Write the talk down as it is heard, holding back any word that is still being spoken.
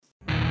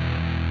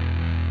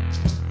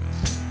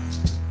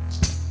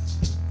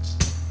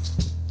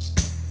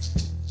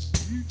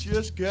You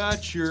just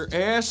got your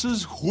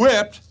asses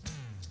whipped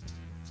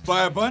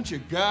by a bunch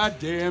of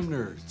goddamn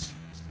nerds.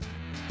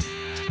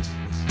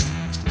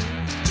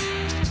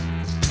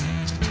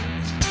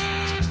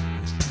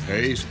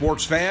 Hey,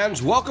 sports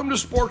fans, welcome to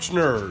Sports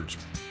Nerds.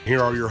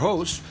 Here are your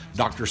hosts,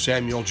 Dr.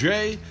 Samuel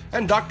J.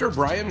 and Dr.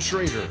 Brian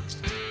Schrader.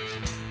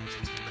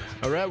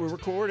 All right, we're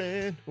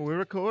recording.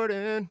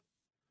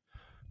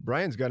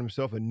 Brian's got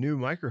himself a new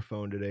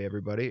microphone today,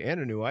 everybody,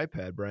 and a new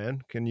iPad.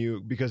 Brian, can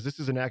you, because this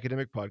is an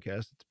academic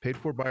podcast, it's paid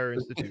for by our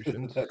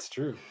institutions. That's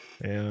true.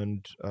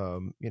 And,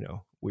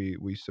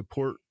 we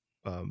support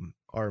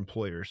our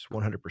employers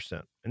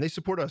 100%. And they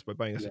support us by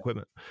buying us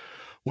equipment.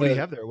 What do you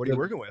have there? What are you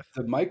working with?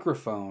 The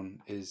microphone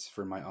is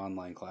for my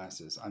online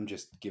classes. I'm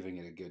just giving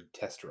it a good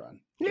test run.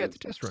 Yeah, it's a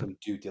test run. Some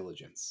due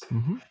diligence.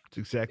 Mm-hmm. That's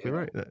exactly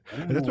right.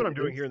 And that's what I'm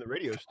doing here in the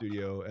radio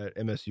studio at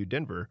MSU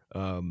Denver.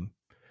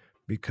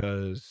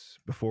 Because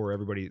before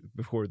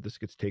this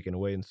gets taken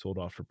away and sold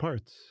off for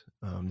parts,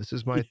 this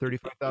is my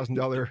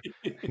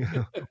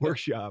 $35,000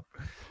 workshop.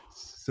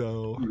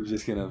 So you're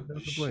just gonna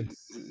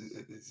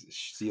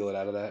steal it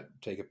out of that,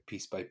 take it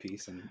piece by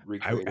piece, and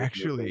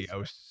recreate. I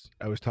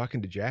was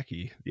talking to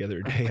Jackie the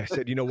other day. I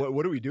said,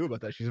 what do we do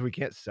about that? She said, we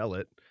can't sell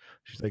it.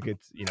 She's like,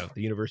 it's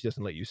the university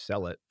doesn't let you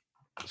sell it,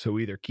 so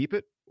we either keep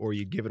it or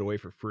you give it away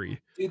for free.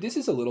 Dude, this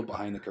is a little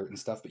behind the curtain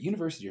stuff, but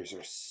universities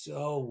are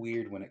so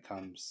weird when it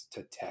comes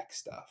to tech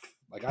stuff.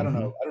 Like I don't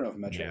know if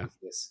Metro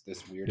is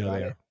this weird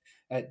about it.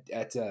 At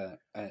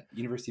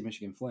University of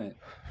Michigan Flint,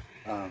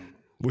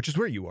 which is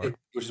where you are,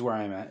 which is where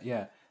I'm at.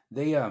 Yeah,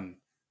 they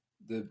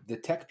the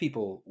tech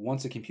people,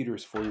 once a computer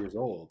is 4 years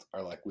old,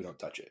 are like, we don't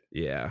touch it.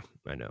 Yeah,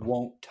 I know.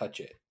 Won't touch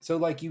it. So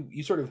like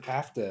you sort of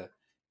have to,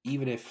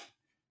 even if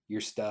your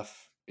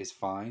stuff is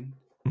fine,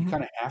 you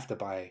kind of have to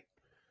buy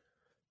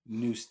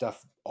new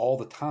stuff all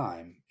the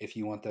time if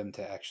you want them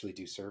to actually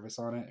do service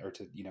on it or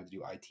to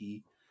do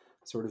IT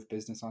sort of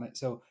business on it.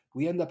 So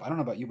we end up, I don't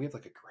know about you, we have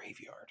like a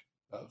graveyard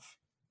of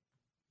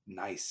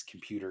nice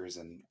computers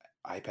and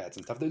iPads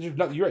and stuff.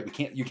 You're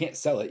right, you can't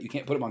sell it, you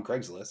can't put them on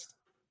Craigslist.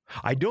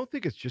 I don't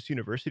think it's just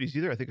universities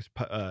either. I think it's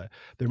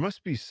there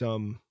must be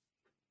some,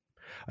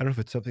 I don't know if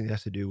it's something that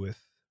has to do with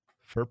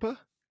FERPA,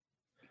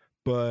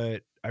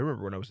 but I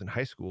remember when I was in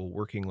high school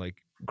working like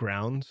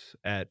grounds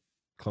at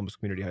Columbus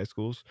Community High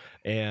Schools,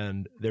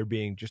 and there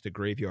being just a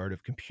graveyard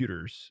of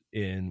computers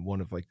in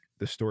one of like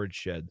the storage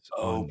sheds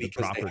on the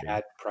property. They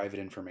had private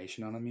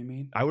information on them, you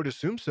mean? I would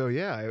assume so,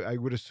 yeah. I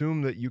would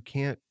assume that you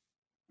can't.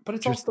 But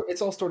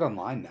it's all stored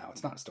online now.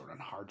 It's not stored on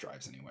hard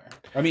drives anywhere.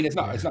 I mean, it's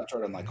not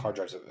stored on like hard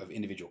drives of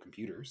individual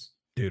computers.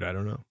 Dude, I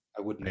don't know.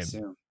 I wouldn't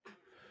assume.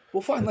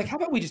 Well, fine. Like, how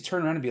about we just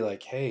turn around and be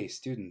like, hey,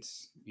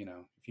 students, if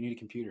you need a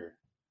computer,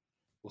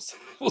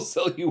 we'll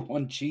sell you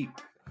one cheap.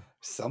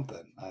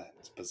 Something.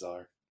 It's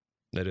bizarre.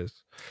 That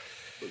is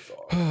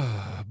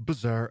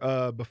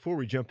bizarre. Before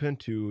we jump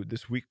into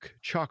this week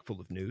chock full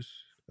of news,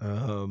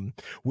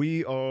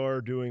 we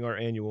are doing our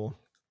annual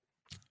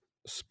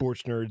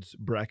Sports Nerds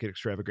Bracket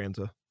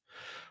Extravaganza.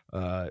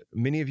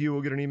 Many of you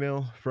will get an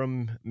email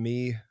from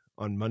me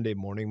on Monday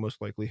morning,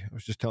 most likely. I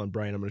was just telling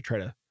Brian I'm going to try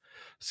to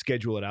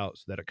schedule it out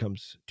so that it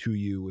comes to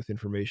you with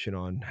information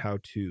on how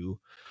to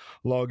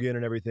log in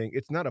and everything.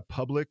 It's not a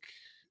public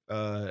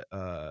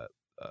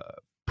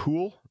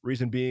pool.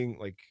 Reason being,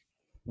 like,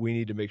 we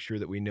need to make sure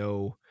that we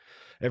know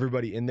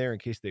everybody in there in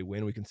case they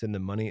win. We can send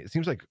them money. It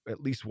seems like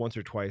at least once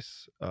or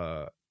twice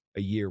a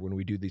year when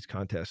we do these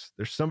contests,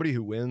 there's somebody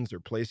who wins or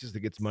places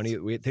that gets money.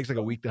 It takes like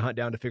a week to hunt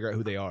down to figure out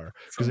who they are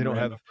because they don't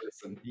have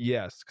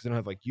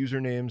like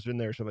usernames in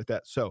there or something like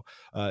that. So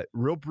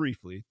real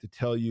briefly to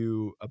tell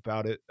you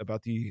about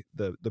the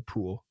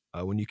pool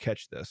when you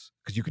catch this,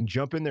 because you can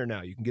jump in there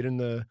now. You can get in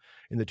the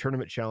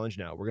tournament challenge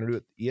now. We're going to do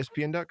it at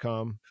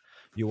ESPN.com.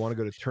 You want to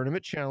go to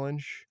tournament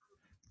challenge.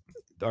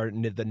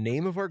 The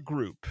name of our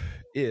group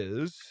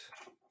is,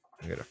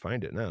 I got to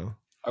find it now.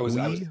 I was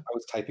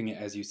typing it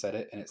as you said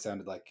it, and it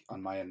sounded like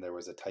on my end there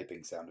was a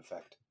typing sound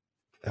effect.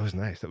 That was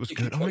nice. That was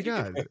good. Oh my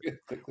God.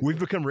 We've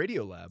become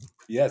Radio Lab.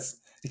 Yes.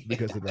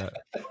 Because of that.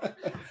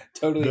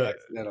 Totally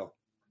accidental.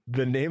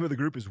 The name of the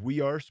group is We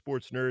Are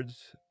Sports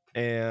Nerds,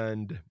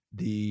 and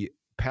the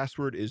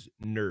password is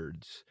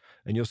nerds.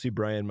 And you'll see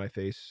Brian, my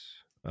face.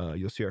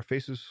 You'll see our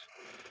faces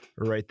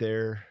right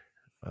there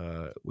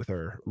with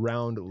our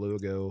round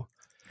logo.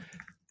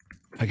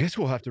 I guess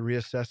we'll have to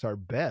reassess our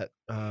bet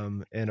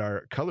and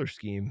our color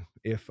scheme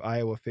if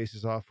Iowa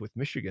faces off with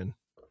Michigan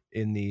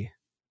in the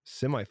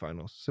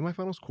quarterfinals.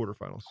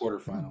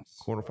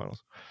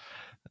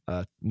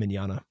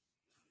 Manana.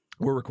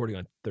 We're recording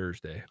on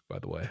Thursday, by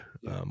the way.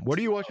 What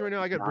are you watching right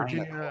now? I got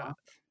Virginia.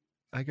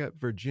 I got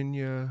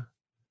Virginia,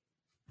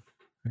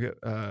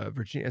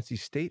 NC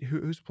State.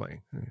 Who's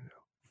playing? I don't know.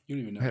 You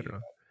don't even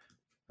know.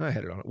 I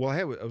had it on. Well,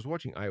 I was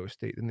watching Iowa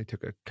State, and they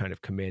took a kind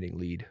of commanding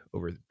lead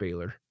over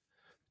Baylor.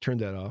 turned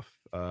that off.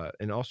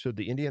 And also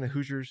the Indiana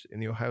Hoosiers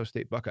and the Ohio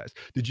State Buckeyes.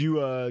 Did you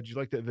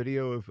like that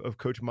video of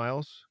Coach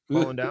Miles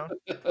falling down?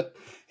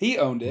 He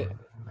owned it.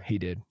 He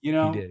did. You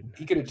know, he did.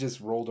 he could have just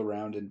rolled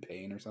around in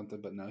pain or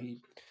something, but no,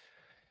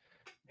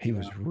 He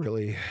was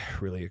really,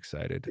 really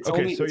excited. It's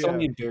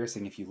only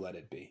embarrassing if you let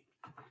it be.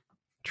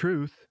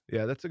 Truth.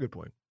 Yeah, that's a good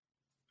point.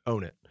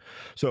 Own it.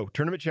 So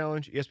Tournament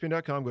Challenge,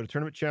 ESPN.com, go to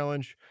Tournament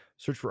Challenge,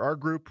 search for our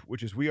group,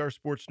 which is We Are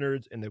Sports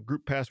Nerds, and the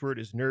group password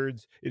is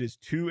nerds. It is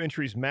 2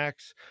 entries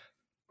max.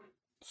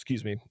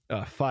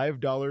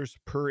 $5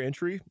 per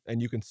entry,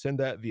 and you can send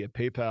that via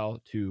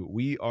PayPal to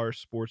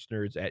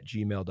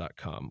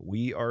wearesportsnerds@gmail.com.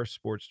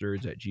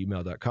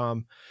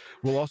 wearesportsnerds@gmail.com.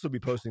 We'll also be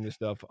posting this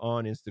stuff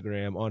on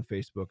Instagram, on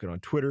Facebook, and on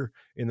Twitter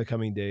in the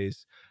coming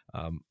days.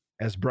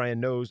 As Brian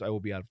knows, I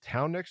will be out of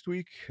town next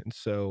week, and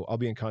so I'll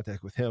be in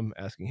contact with him,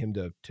 asking him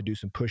to do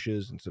some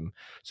pushes and some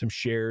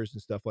shares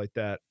and stuff like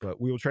that. But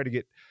we will try to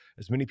get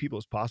as many people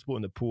as possible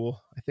in the pool.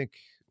 I think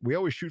we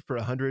always shoot for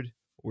 100.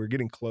 We're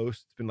getting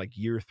close. It's been like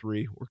year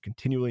 3. We're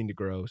continuing to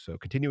grow.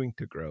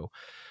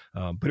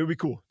 But it would be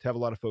cool to have a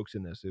lot of folks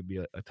in this. It would be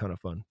a ton of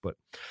fun. But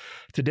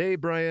today,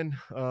 Brian,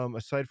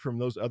 aside from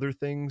those other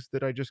things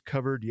that I just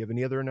covered, do you have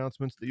any other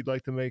announcements that you'd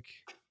like to make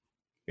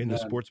in the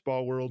sports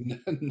ball world?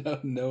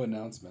 No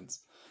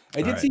announcements.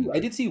 I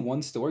did see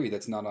one story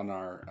that's not on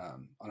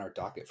our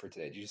docket for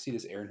today. Did you see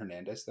this Aaron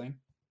Hernandez thing?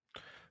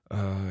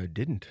 I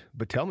didn't,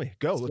 but tell me.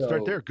 Go. Let's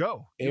start there.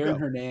 Go. Aaron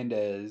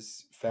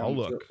Hernandez found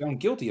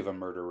guilty of a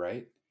murder,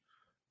 right?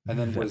 And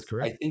then was,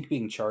 correct, I think,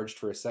 being charged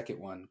for a second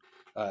one.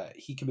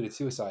 He committed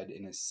suicide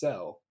in his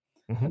cell.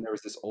 Mm-hmm. And there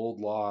was this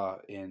old law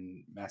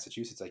in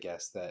Massachusetts, I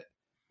guess, that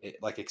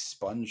it like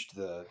expunged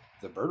the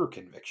murder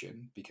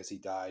conviction because he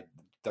died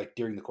like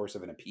during the course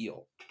of an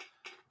appeal.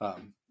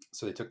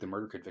 So they took the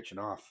murder conviction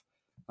off.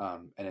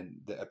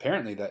 And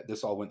apparently that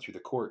this all went through the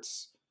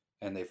courts,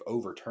 and they've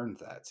overturned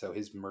that. So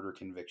his murder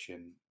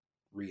conviction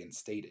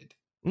reinstated.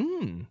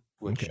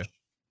 Which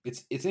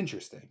it's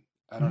interesting.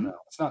 I don't know.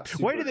 It's not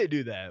super. Why do they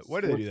do that?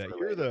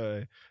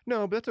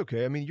 No, but that's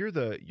okay. I mean,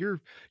 you're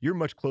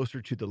much closer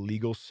to the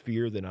legal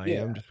sphere than I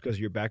am, just because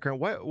of your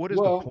background. What is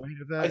the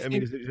point of that? I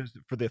mean, is it just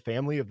for the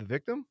family of the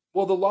victim?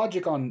 Well, the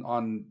logic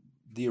on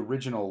the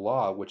original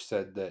law, which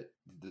said that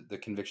the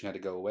conviction had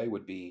to go away,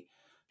 would be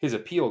his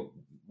appeal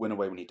went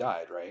away when he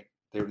died, right?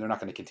 They're not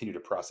going to continue to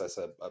process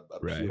a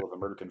appeal of a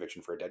murder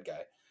conviction for a dead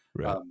guy.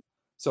 Right.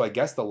 So I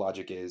guess the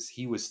logic is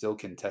he was still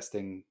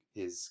contesting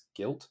his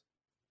guilt.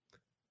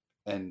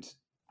 And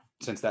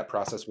since that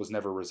process was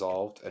never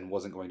resolved and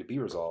wasn't going to be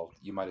resolved,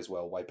 you might as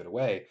well wipe it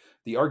away.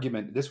 The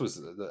argument, this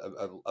was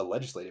a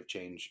legislative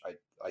change.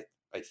 I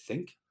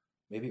think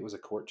maybe it was a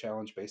court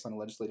challenge based on a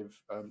legislative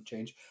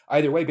change.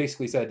 Either way,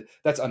 basically said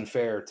that's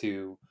unfair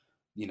to,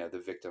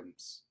 the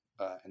victims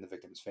and the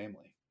victim's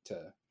family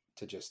to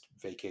just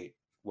vacate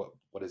what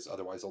is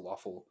otherwise a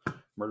lawful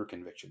murder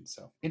conviction.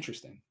 So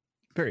interesting.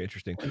 Very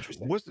interesting.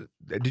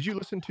 Did you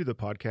listen to the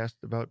podcast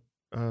about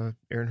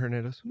Aaron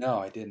Hernandez? No,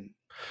 I didn't.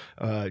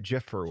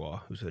 Jeff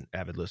Furwa, who's an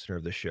avid listener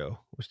of the show,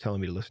 was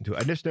telling me to listen to it.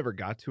 I just never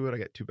got to it. I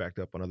got too backed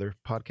up on other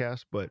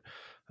podcasts, but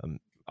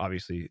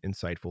obviously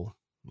insightful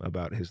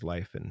about his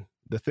life and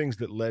the things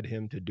that led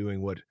him to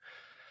doing what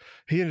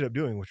he ended up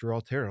doing, which were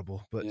all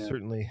terrible, but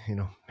certainly,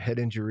 head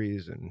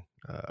injuries and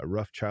a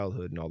rough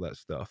childhood and all that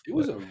stuff. It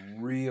was a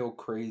real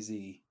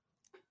crazy.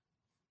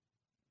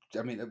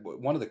 I mean,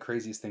 one of the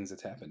craziest things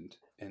that's happened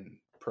in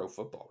pro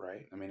football,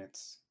 right? I mean, it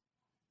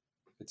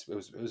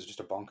was just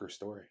a bonkers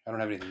story. I don't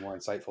have anything more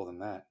insightful than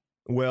that.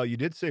 Well, you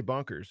did say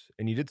bonkers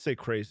and you did say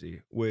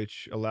crazy,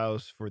 which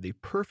allows for the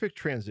perfect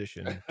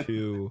transition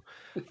to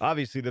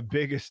obviously the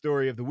biggest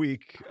story of the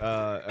week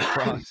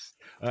across,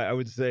 I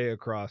would say,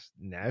 across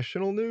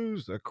national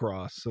news,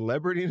 across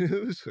celebrity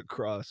news,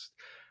 across,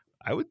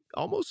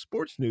 almost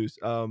sports news.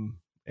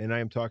 And I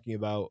am talking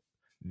about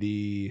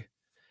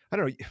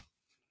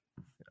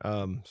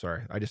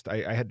sorry.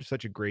 I had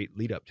such a great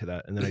lead up to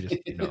that. And then I just,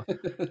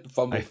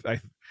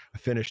 I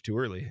finished too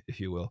early,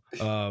 if you will.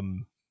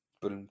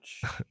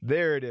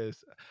 There it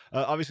is.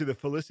 Obviously the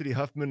Felicity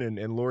Huffman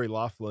and Lori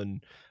Loughlin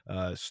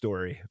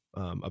story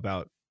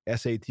about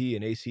SAT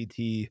and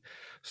ACT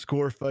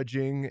score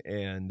fudging,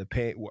 and the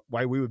pain.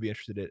 Why we would be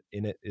interested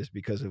in it is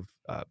because of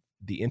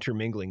the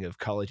intermingling of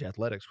college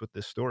athletics with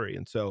this story.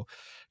 And so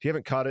if you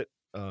haven't caught it,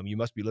 you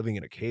must be living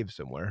in a cave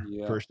somewhere,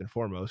 first and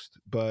foremost.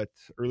 But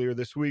earlier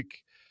this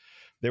week,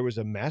 there was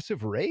a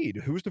massive raid.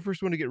 Who was the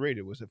first one to get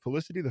raided? Was it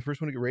Felicity, the first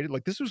one to get raided?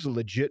 Like, this was a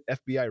legit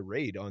FBI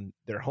raid on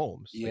their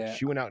homes. Yeah. Like,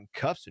 she went out in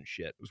cuffs and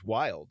shit. It was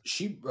wild.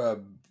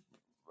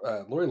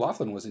 Lori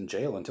Loughlin was in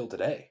jail until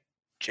today.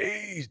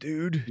 Jeez,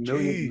 dude.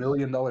 $1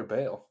 million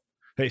bail.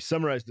 Hey,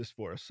 summarize this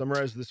for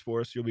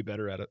us. You'll be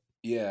better at it.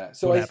 Yeah.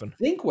 So I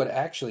think what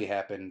actually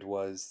happened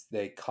was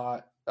they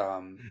caught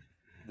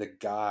the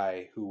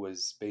guy who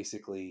was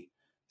basically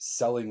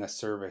selling a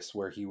service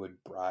where he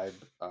would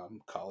bribe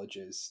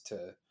colleges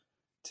to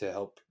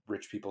help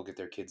rich people get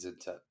their kids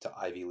into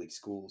Ivy League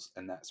schools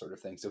and that sort of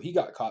thing. So he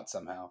got caught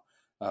somehow.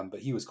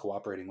 But he was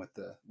cooperating with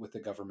the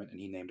government, and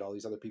he named all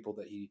these other people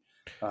that he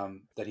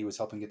was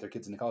helping get their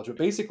kids into college. But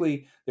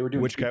basically, they were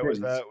doing Which guy was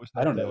things. that? Was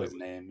I that don't know the? his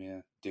name.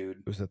 Yeah,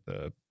 dude. Was that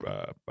the?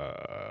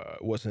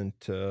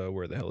 Wasn't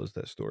where the hell is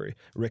that story?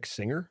 Rick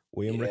Singer,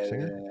 William Rick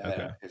Singer.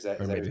 Okay, Is that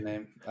or his maybe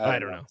name? I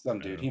don't know. Some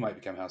dude. He might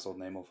become household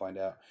name. We'll find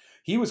out.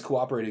 He was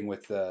cooperating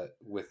with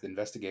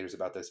investigators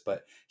about this,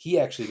 but he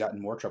actually got in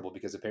more trouble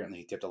because apparently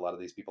he tipped a lot of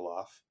these people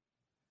off.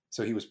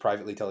 So he was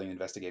privately telling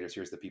investigators,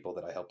 "Here's the people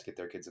that I helped get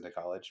their kids into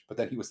college." But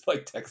then he was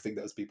like texting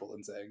those people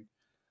and saying,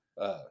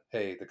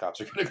 "Hey, the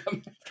cops are going to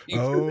come after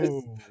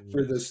you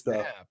for this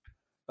stuff."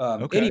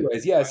 Okay.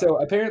 Anyways, yeah. So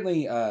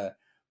apparently,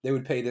 they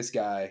would pay this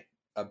guy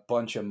a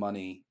bunch of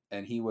money,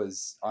 and he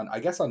was on. I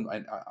guess on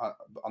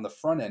the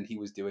front end, he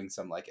was doing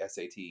some like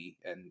SAT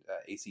and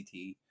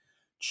ACT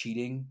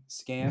cheating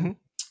scam.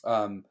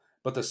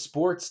 But the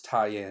sports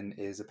tie-in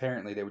is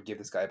apparently they would give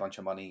this guy a bunch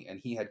of money, and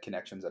he had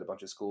connections at a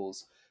bunch of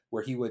schools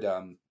where he would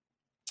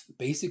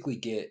basically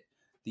get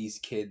these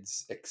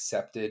kids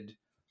accepted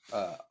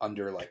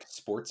under like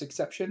sports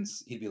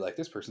exceptions. He'd be like,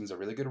 this person's a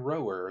really good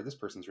rower, or this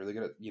person's really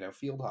good at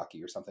field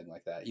hockey or something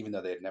like that, even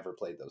though they had never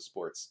played those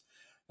sports.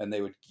 And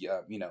they would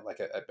like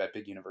at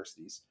big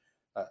universities,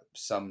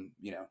 some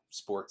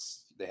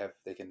sports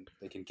they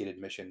can get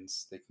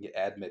admissions, they can get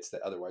admits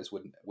that otherwise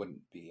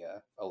wouldn't be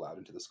allowed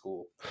into the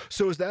school.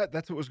 So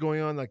that's what was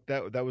going on, like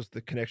that was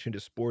the connection to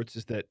sports,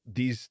 is that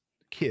these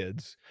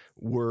kids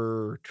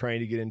were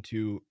trying to get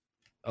into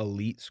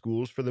elite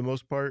schools for the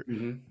most part,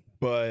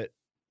 but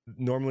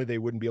normally they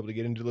wouldn't be able to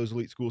get into those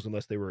elite schools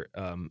unless they were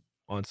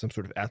on some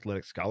sort of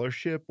athletic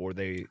scholarship, or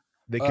they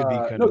could be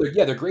kind of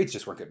their grades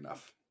just weren't good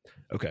enough.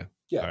 Okay.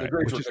 Yeah, the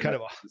grades which is kind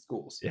of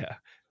schools.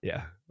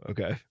 Yeah.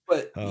 Okay.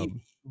 But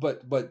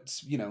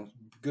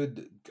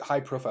good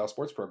high profile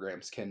sports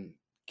programs can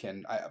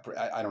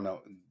I don't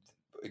know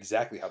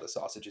exactly how the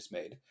sausage is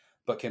made,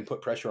 but can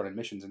put pressure on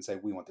admissions and say,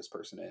 we want this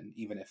person in,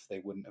 even if they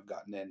wouldn't have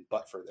gotten in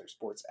but for their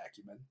sports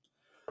acumen.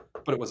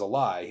 But it was a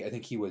lie. I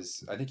think he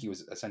was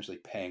essentially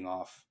paying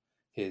off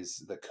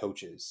the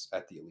coaches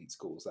at the elite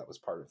schools. That was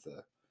part of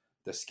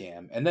the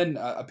scam. And then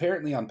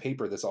apparently on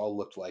paper, this all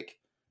looked like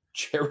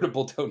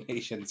charitable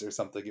donations or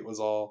something. It was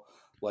all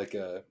like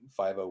a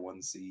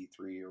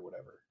 501c3 or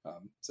whatever.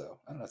 So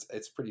I don't know.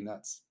 It's pretty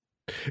nuts.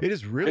 It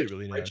is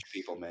really nuts. Rich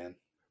people, man.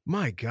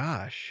 My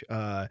gosh.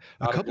 A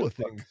couple of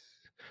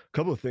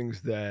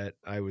things that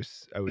I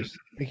was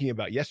thinking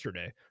about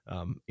yesterday,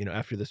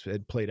 after this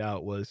had played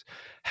out, was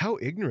how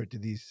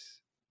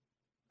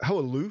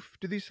aloof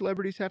do these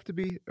celebrities have to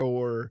be?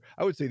 Or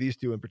I would say these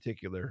two in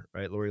particular,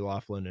 right? Lori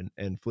Loughlin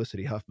and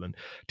Felicity Huffman,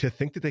 to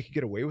think that they could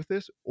get away with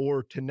this,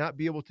 or to not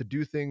be able to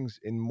do things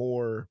in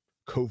more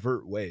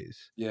covert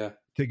ways. Yeah.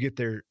 To get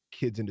their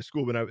kids into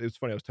school. But it's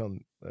funny, I was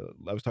talking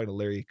to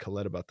Larry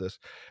Collette about this,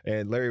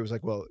 and Larry was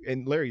like, well,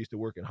 and Larry used to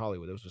work in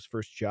Hollywood. That was his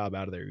first job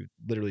out of there,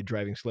 literally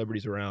driving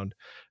celebrities around,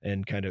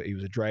 and he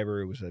was a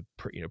driver, it was a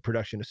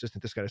production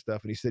assistant, this kind of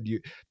stuff. And he said,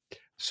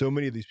 so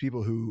many of these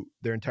people who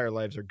their entire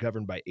lives are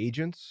governed by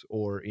agents,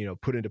 or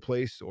put into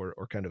place, or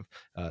kind of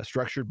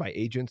structured by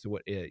agents, and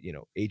what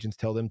agents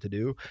tell them to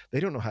do, they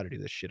don't know how to do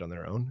this shit on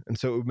their own. And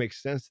so it would make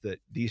sense that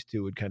these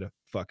two would kind of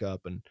fuck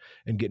up and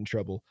get in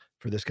trouble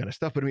for this kind of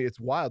stuff. But I mean, it's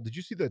wild. Did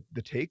you see the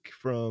take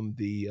from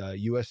the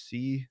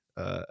USC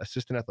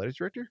assistant athletics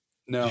director?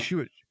 No. She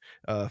would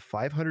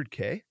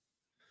 $500K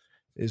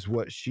is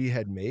what she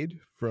had made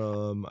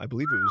from, I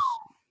believe it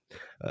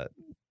was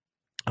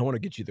I want to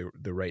get you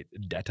the right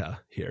data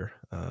here.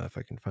 If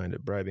I can find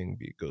it. Bribing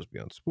goes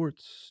beyond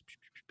sports.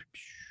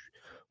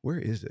 Where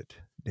is it?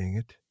 Dang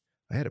it.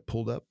 I had it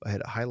pulled up. I had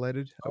it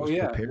highlighted. I was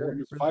prepared.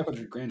 It was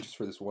 $500,000 just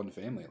for this one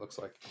family, it looks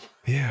like.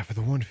 Yeah, for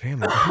the one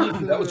family.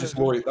 That was just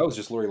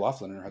Lori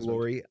Loughlin and her husband.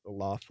 Lori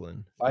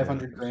Loughlin.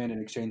 $500,000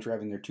 in exchange for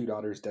having their two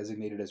daughters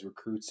designated as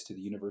recruits to the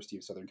University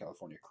of Southern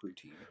California crew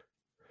team.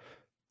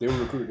 They were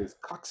recruited as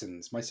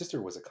coxswains. My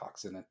sister was a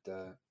coxswain at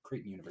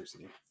Creighton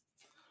University.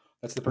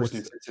 That's the person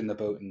who sits in the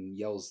boat and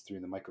yells through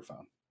the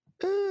microphone,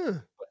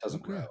 but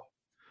doesn't row.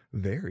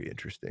 Very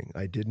interesting.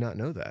 I did not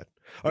know that.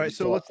 All right,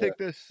 so let's take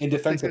this. In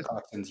defense of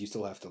coxswains, you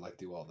still have to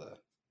do all the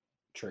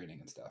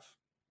training and stuff.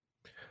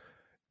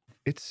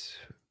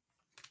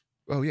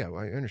 Oh yeah,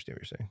 well, I understand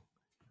what you're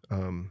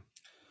saying.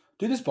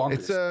 Dude, this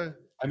bonkers.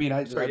 I mean,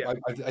 I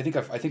think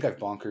I've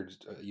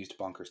used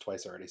bonkers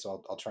twice already,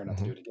 so I'll try not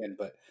to do it again.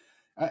 But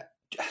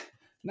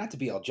not to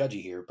be all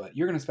judgy here, but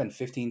you're going to spend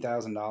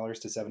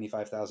 $15,000 to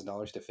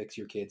 $75,000 to fix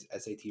your kid's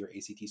SAT or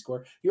ACT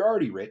score. You're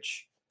already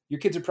rich. Your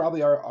kids are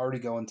probably already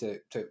going to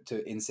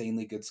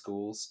insanely good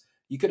schools.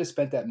 You could have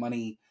spent that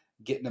money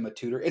getting them a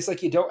tutor. It's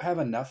like you don't have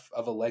enough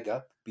of a leg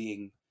up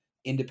being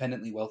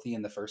independently wealthy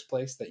in the first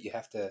place that you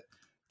have to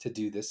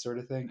do this sort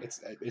of thing.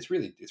 It's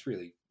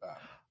really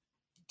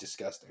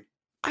disgusting.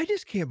 I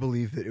just can't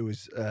believe that it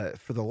was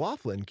for the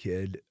Loughlin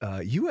kid,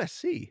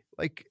 USC.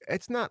 Like,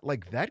 it's not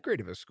like that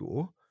great of a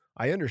school.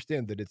 I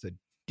understand that it's a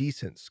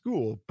decent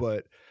school,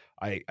 but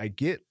I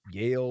get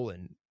Yale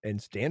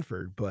and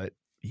Stanford, but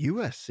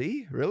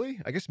USC, really?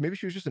 I guess maybe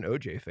she was just an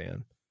OJ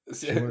fan.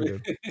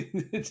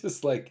 It's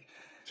just like,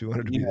 She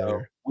wanted to be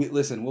there.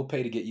 We'll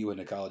pay to get you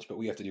into college, but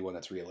we have to do one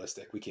that's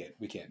realistic. We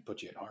can't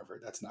put you in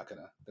Harvard. That's not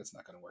gonna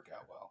work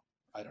out well.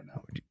 I don't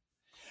know.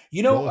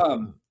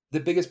 The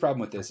biggest problem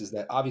with this is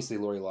that obviously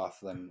Lori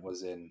Loughlin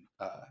was in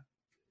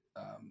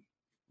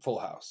Full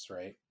House,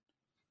 right?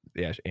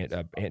 Yeah,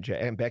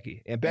 Aunt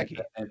Becky,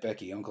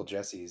 Uncle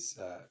Jesse's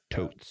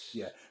totes.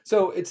 Yeah.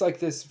 So it's like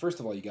this. First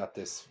of all, you got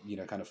this,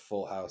 kind of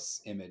Full House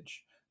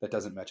image that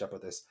doesn't match up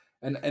with this,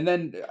 and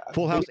then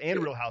Full House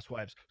and Real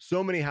Housewives.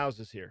 So many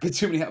houses here.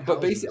 Too many.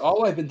 But basically,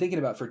 all I've been thinking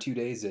about for 2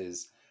 days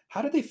is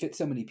how did they fit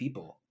so many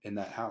people in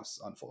that house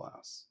on Full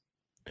House?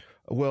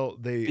 Well,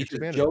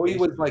 because Joey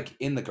was like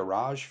in the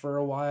garage for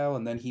a while,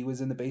 and then he was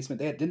in the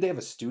basement. Didn't they have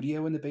a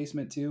studio in the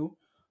basement too?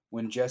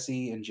 When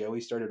Jesse and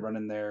Joey started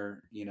running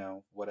their,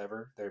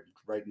 whatever, they're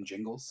writing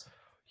jingles.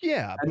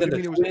 Yeah, and then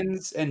the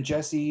twins and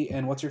Jesse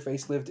and what's her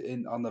face lived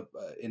in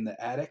the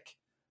attic.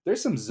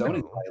 There's some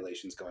zoning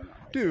violations going on.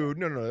 Right Dude,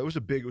 no. It was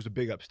a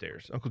big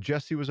upstairs. Uncle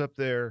Jesse was up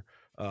there.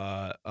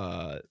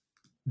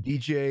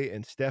 DJ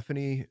and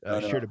Stephanie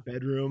shared a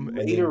bedroom.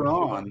 Later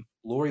on,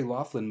 Lori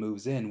Loughlin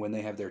moves in when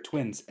they have their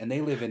twins, and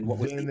they live in what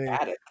was the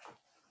attic.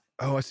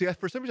 Oh, I see.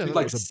 For some reason,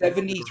 like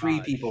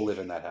 73 people live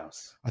in that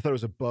house. I thought it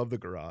was above the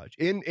garage.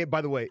 By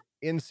the way,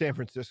 in San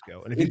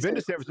Francisco. And if you've been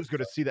to San Francisco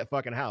to see that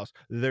fucking house,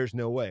 there's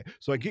no way.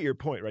 So I get your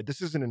point, right?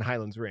 This isn't in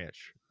Highlands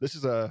Ranch. This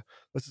is a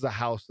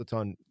house that's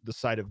on the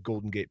side of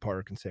Golden Gate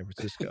Park in San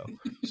Francisco.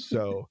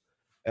 So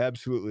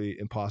absolutely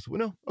impossible.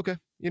 No, okay.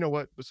 You know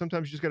what? But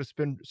sometimes you just got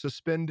to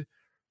suspend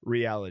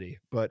reality.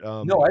 But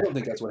no, I don't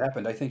think that's what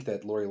happened. I think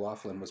that Lori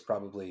Loughlin was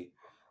probably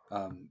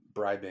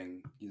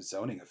bribing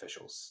zoning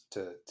officials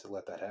to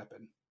let that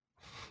happen.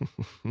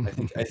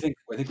 I think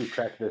we've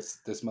cracked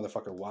this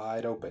motherfucker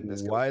wide open.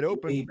 Wide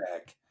open.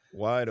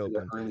 Wide open.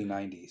 The early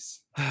 90s.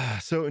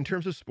 So in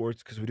terms of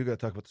sports, because we do got to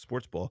talk about the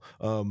sports ball.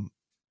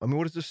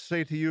 What does this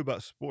say to you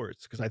about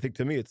sports? Because I think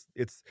to me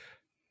it's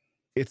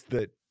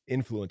the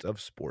influence of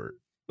sport,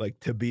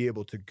 like to be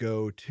able to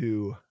go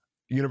to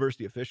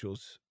university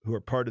officials who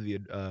are part of the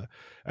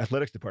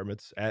athletics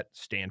departments at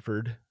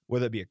Stanford,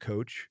 whether it be a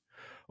coach,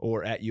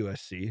 or at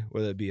USC,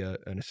 whether it be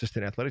an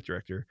assistant athletic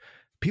director.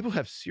 People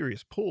have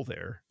serious pull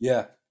there.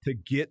 Yeah. To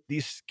get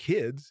these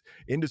kids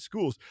into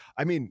schools.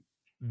 I mean,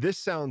 this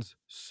sounds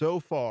so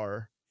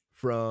far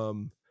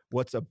from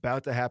what's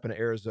about to happen in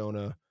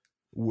Arizona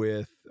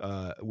with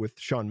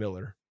Sean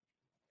Miller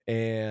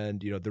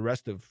and, the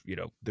rest of,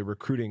 the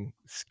recruiting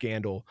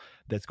scandal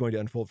that's going to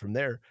unfold from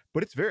there.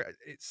 But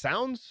it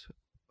sounds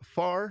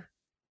far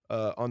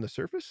on the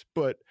surface,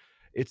 but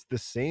it's the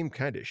same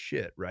kind of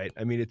shit, right?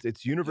 I mean,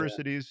 it's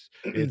universities,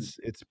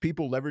 it's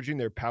people leveraging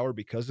their power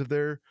because of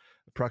their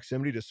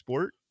proximity to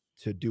sport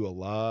to do a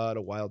lot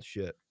of wild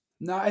shit.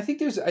 No, I think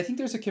there's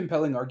a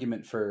compelling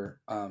argument for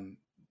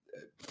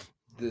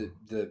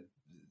the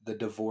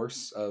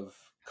divorce of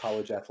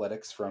college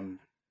athletics from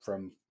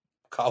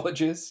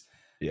colleges.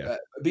 Yeah,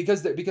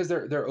 because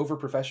they're over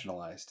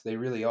professionalized. They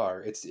really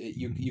are.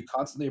 You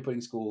constantly are putting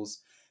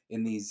schools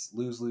in these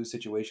lose-lose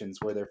situations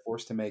where they're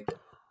forced to make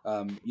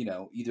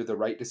either the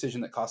right decision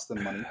that costs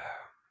them money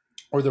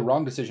or the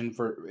wrong decision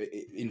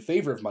in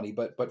favor of money,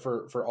 but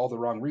for all the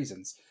wrong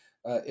reasons.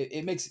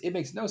 It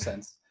makes no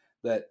sense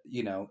that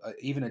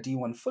even a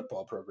D1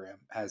 football program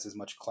has as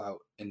much clout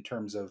in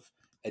terms of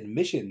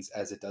admissions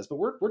as it does. But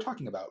we're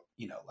talking about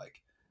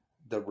like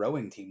the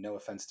rowing team. No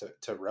offense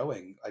to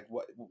rowing. Like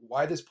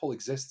why this poll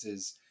exists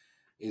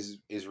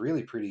is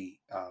really pretty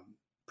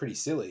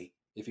silly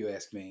if you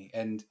ask me.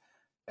 And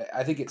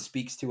I think it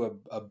speaks to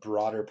a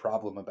broader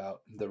problem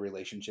about the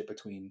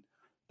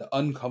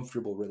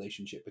uncomfortable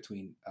relationship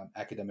between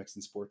academics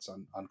and sports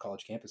on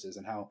college campuses,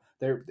 and how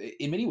they're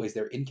in many ways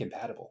they're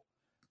incompatible.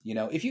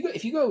 If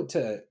you go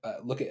to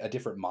look at a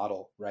different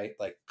model, right,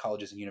 like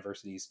colleges and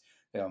universities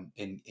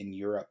in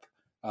Europe,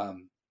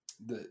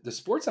 the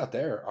sports out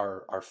there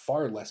are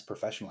far less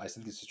professionalized. I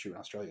think this is true in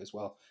Australia as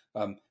well.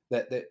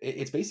 That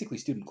it's basically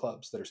student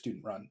clubs that are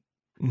student run.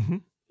 Mm-hmm.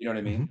 You know what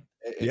I mean?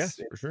 Mm-hmm. Yes,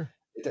 for sure.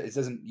 It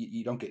doesn't.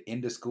 You don't get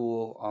into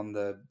school on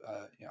the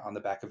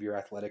back of your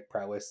athletic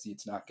prowess.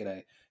 It's not going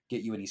to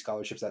get you any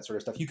scholarships, that sort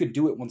of stuff. You can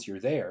do it once you're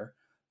there,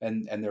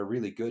 and they're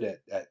really good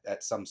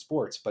at some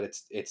sports, but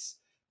it's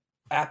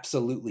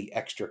absolutely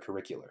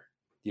extracurricular.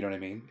 You know what I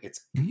mean?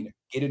 It's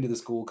get into the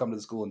school, come to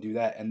the school, and do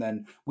that, and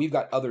then we've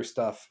got other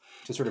stuff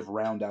to sort of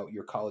round out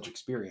your college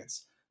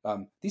experience.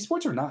 These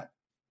sports are not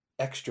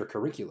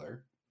extracurricular.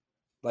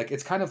 Like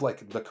it's kind of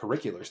like the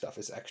curricular stuff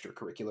is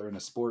extracurricular, and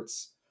the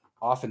sports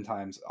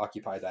oftentimes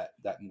occupy that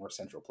more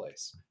central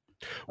place.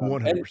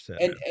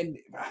 100%. And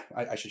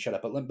I should shut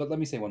up, but let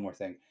me say one more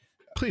thing.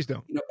 Please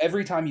don't.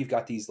 Every time you've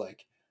got these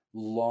like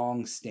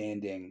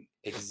long-standing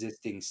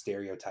existing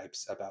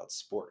stereotypes about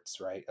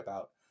sports, right?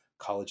 About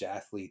college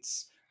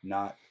athletes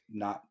not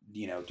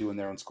doing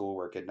their own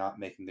schoolwork and not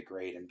making the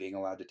grade and being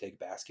allowed to take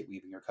basket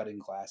weaving or cutting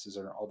classes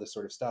or all this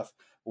sort of stuff,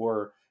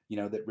 or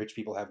that rich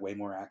people have way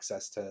more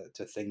access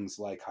to things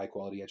like high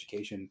quality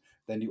education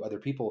than do other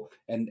people,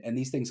 and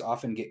these things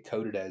often get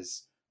coded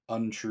as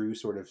untrue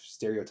sort of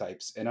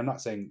stereotypes. And I'm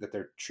not saying that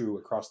they're true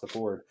across the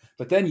board,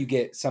 but then you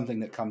get something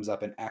that comes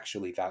up and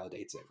actually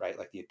validates it, right?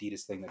 Like the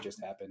Adidas thing that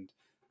just happened,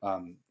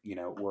 you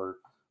know,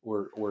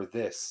 or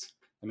this.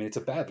 I mean, it's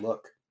a bad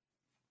look.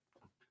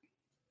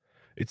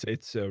 It's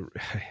it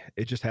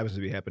just happens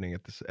to be happening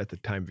at the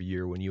time of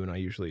year when you and I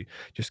usually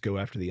just go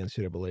after the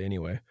NCAA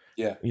anyway.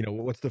 Yeah. You know,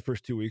 what's the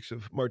first 2 weeks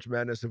of March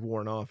Madness have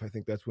worn off. I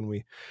think that's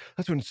when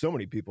so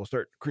many people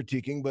start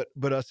critiquing,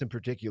 but us in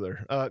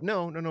particular.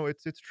 No,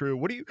 it's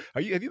true.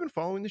 Have you been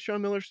following the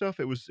Sean Miller stuff?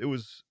 It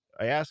was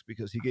I asked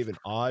because he gave an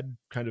odd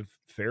kind of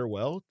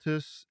farewell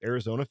to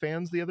Arizona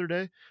fans the other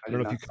day. I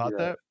don't know if you caught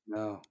that.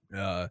 No.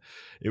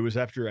 It was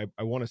after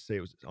I want to say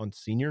it was on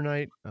senior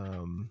night.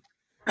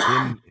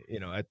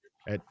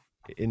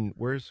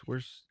 Where's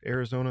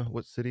Arizona?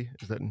 What city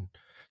is that in?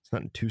 It's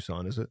not in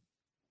Tucson, is it?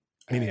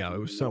 Anyhow, it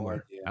was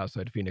somewhere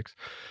outside Phoenix.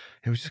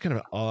 It was just kind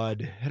of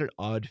had an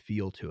odd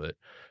feel to it.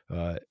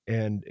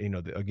 And you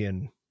know,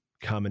 again,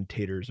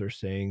 commentators are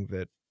saying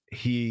that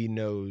he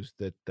knows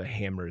that the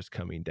hammer is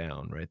coming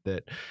down, right?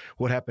 That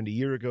what happened a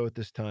year ago at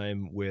this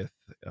time with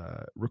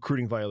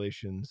recruiting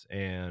violations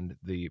and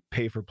the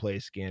pay for play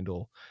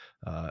scandal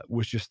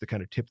was just the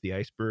kind of tip of the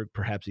iceberg,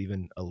 perhaps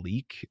even a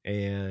leak,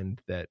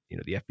 and that, you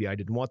know, the FBI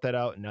didn't want that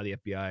out, and now the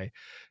FBI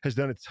has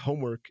done its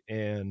homework,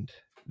 and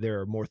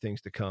there are more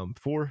things to come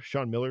for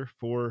Sean Miller,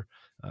 for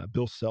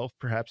Bill Self,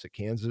 perhaps at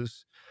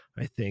Kansas.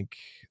 I think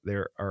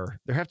there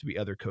have to be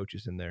other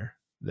coaches in there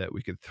that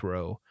we could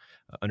throw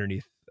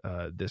underneath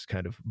this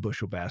kind of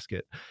bushel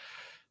basket.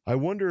 I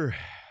wonder,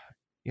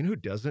 you know, who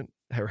doesn't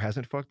or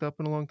hasn't fucked up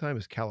in a long time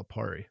is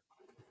Calipari.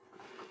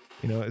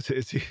 You know,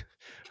 is he?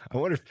 I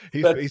wonder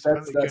if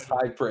that's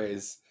high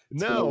praise.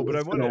 No, but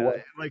I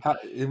wonder,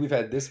 we've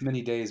had this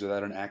many days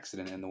without an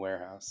accident in the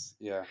warehouse.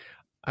 Yeah.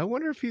 I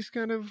wonder if he's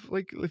kind of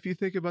like, if you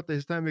think about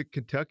his time at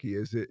Kentucky,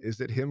 is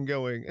it him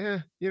going,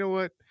 you know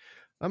what?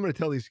 I'm going to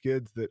tell these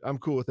kids that I'm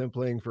cool with them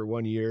playing for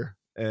 1 year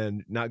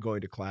and not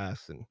going to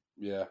class, and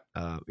yeah,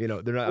 you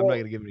know, they're not. I'm not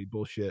going to give them any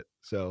bullshit.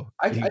 So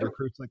he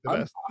recruits like the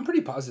best. I'm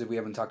pretty positive we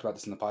haven't talked about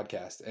this in the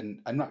podcast, and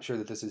I'm not sure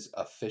that this is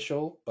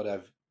official, but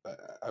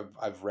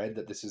I've read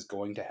that this is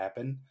going to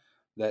happen.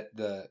 That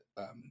the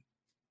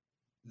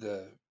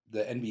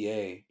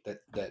NBA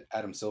that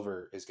Adam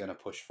Silver is going to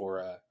push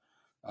for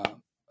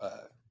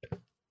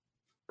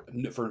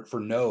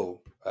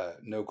no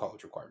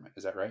college requirement.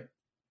 Is that right?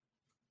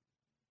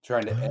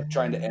 Trying to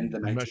end the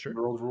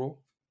 19-year-old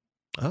rule.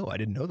 Oh, I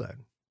didn't know that.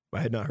 I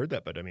had not heard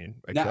that, but I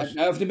mean, I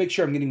have to make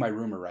sure I'm getting my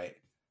rumor right.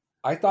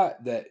 I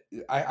thought that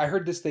I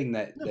heard this thing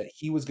that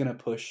he was going to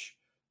push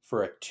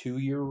for a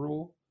 2-year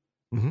rule,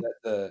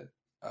 that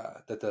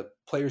the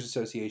Players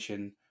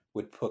Association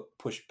would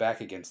push back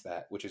against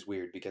that, which is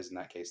weird because in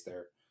that case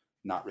they're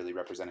not really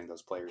representing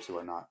those players who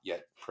are not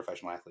yet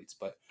professional athletes.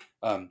 But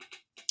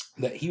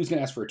that he was going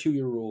to ask for a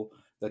 2-year rule,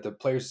 that the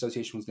Players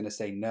Association was going to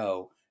say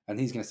no, and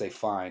he's going to say,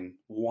 fine,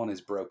 1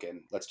 is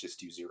broken, let's just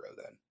do 0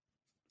 then.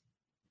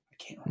 I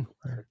can't remember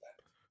where I heard that.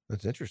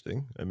 That's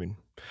interesting. I mean,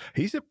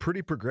 he's a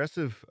pretty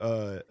progressive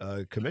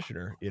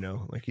commissioner, you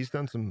know, like he's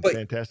done some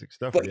fantastic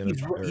stuff. But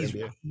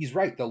he's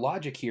right. The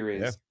logic here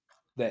is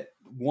that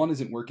 1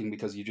 isn't working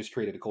because you just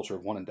created a culture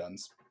of one and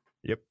dones.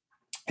 Yep.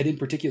 And in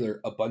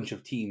particular, a bunch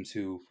of teams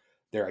who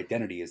their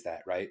identity is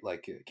that, right?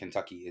 Like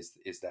Kentucky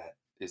is that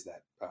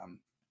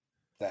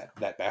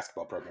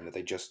basketball program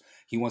that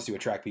he wants to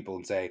attract people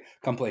and say,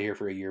 come play here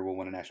for a year. We'll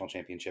win a national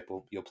championship.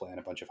 You'll play on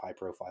a bunch of high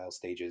profile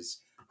stages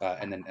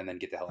and then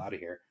get the hell out of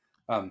here.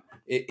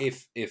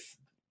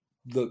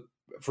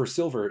 For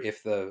Silver,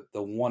 if the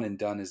one and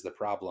done is the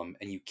problem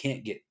and you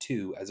can't get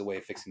 2 as a way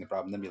of fixing the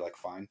problem, then be like,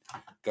 fine,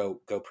 go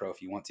pro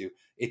if you want to.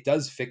 It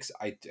does fix.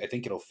 I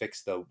think it'll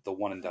fix the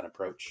one and done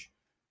approach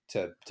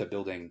to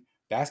building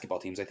basketball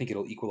teams. I think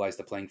it'll equalize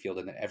the playing field,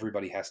 and that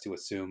everybody has to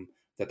assume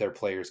that their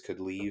players could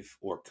leave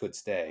or could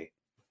stay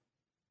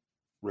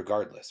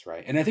regardless,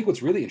 right? And I think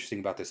what's really interesting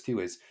about this too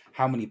is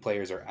how many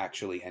players are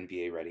actually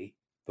NBA ready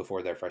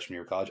before their freshman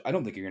year of college. I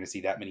don't think you're going to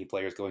see that many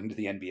players going to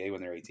the NBA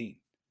when they're 18.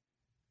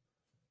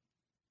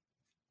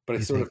 But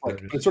it's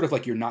sort of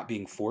like you're not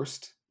being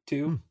forced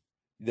to,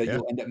 that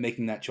you'll end up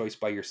making that choice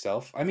by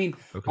yourself. I mean,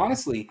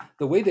 honestly,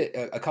 the way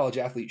that a college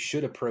athlete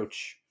should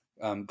approach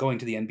going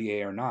to the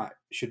NBA or not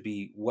should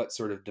be, what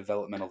sort of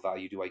developmental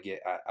value do I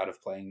get out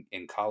of playing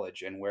in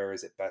college, and where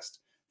is it best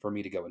for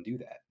me to go and do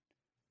that?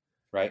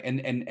 Right.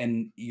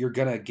 And you're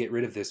going to get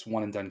rid of this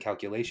one and done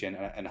calculation.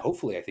 And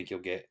hopefully I think you'll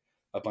get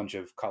a bunch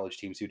of college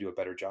teams who do a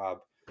better job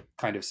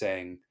kind of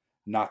saying,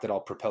 not that I'll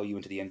propel you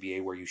into the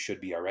NBA where you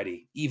should be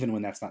already, even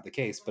when that's not the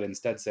case, but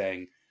instead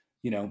saying,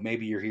 you know,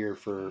 maybe you're here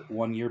for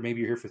 1 year, maybe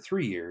you're here for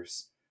 3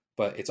 years,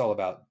 but it's all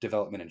about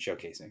development and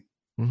showcasing.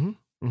 Mm-hmm.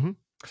 Mm-hmm.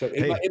 So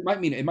it might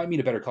mean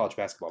a better college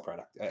basketball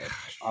product.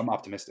 I'm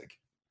optimistic.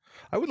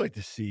 I would like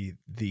to see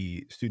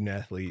the student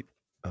athlete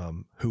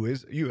who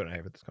is, you and I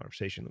have this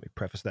conversation, let me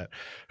preface that,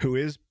 who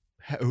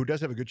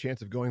does have a good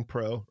chance of going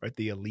pro, right?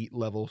 The elite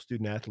level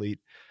student athlete,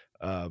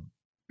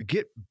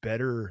 get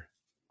better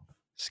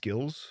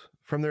skills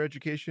from their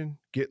education,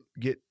 get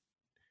an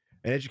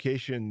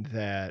education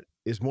that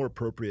is more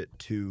appropriate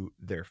to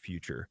their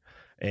future.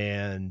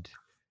 And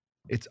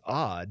it's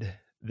odd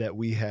that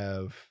we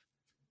have,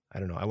 I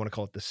don't know, I want to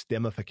call it the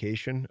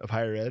STEMification of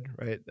higher ed,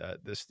 right?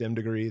 The STEM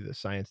degree, the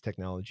science,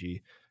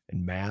 technology,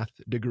 and math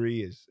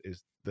degree is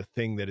the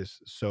thing that is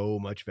so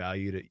much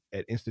valued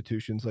at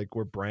institutions like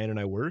where Brian and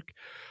I work.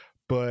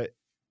 But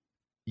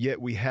yet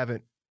we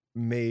haven't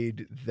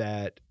made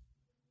that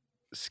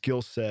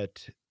skill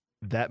set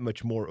that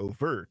much more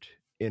overt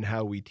in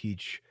how we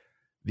teach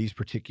these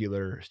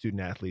particular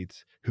student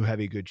athletes who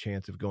have a good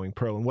chance of going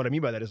pro. And what I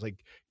mean by that is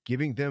like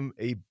giving them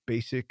a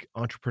basic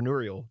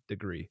entrepreneurial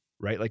degree,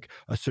 right? Like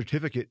a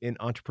certificate in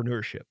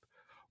entrepreneurship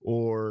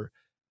or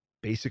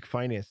basic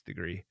finance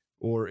degree,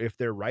 or if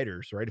they're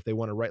writers, right? If they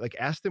want to write, like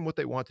ask them what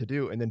they want to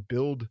do and then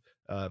build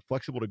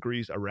flexible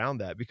degrees around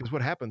that. Because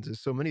what happens is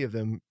so many of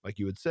them, like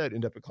you had said,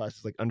 end up in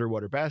classes like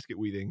underwater basket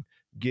weaving,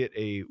 get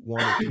a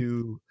 1 or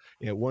 2,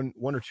 one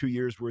or 2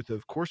 years worth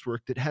of coursework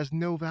that has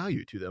no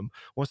value to them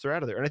once they're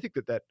out of there. And I think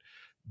that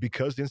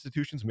because the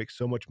institutions make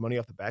so much money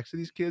off the backs of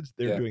these kids,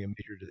 they're doing a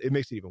major, it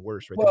makes it even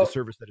worse, right? Well, the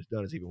service that is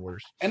done is even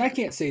worse. And I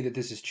can't say that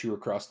this is true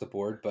across the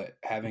board, but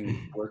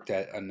having worked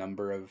at a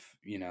number of,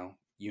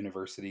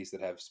 universities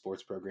that have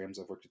sports programs,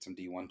 I've worked at some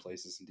D1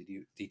 places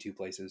and D2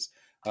 places.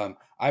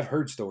 I've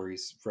heard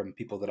stories from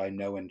people that I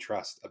know and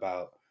trust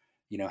about,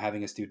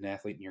 having a student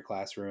athlete in your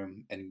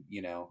classroom and,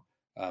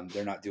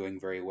 they're not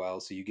doing very well.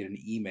 So you get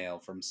an email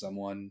from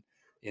someone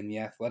in the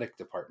athletic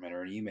department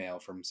or an email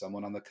from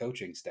someone on the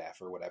coaching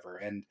staff or whatever.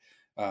 And,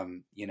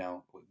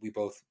 we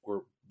both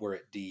were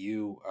at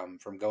DU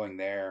from going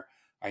there.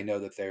 I know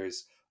that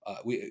there's,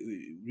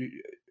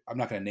 I'm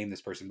not going to name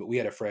this person, but we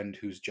had a friend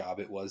whose job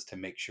it was to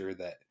make sure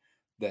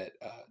that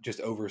just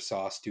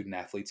oversaw student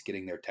athletes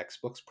getting their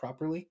textbooks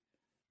properly,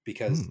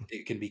 because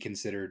it can be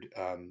considered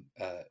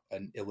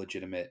an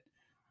illegitimate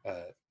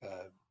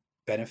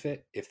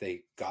benefit if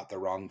they got the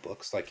wrong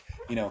books. Like,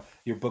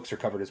 your books are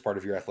covered as part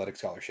of your athletic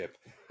scholarship,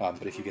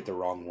 but if you get the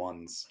wrong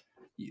ones,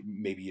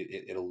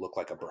 maybe it'll look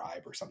like a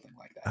bribe or something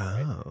like that.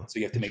 Right? So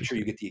you have to make sure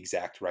you get the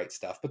exact right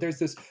stuff. But there's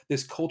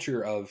this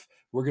culture of,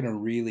 we're going to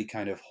really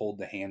kind of hold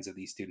the hands of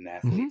these student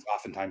athletes.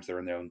 Oftentimes they're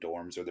in their own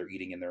dorms or they're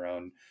eating in their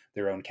own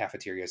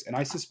cafeterias. And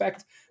I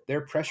suspect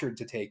they're pressured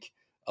to take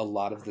a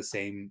lot of the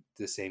same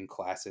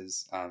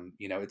classes.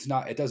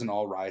 It doesn't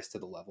all rise to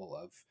the level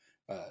of,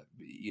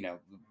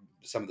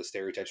 some of the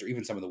stereotypes or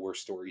even some of the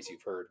worst stories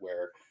you've heard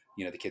where,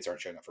 the kids aren't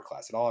showing up for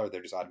class at all, or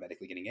they're just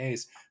automatically getting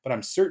A's. But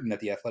I'm certain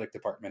that the athletic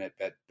department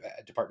at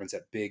departments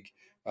at big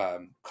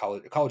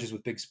colleges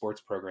with big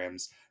sports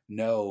programs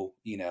know,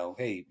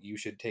 hey, you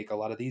should take a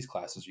lot of these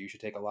classes, or you should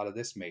take a lot of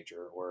this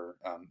major, or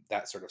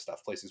that sort of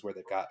stuff, places where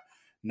they've got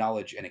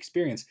knowledge and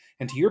experience.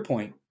 And to your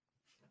point,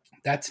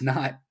 that's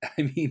not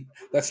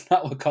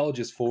what college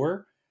is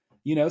for.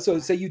 So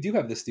say you do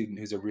have the student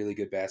who's a really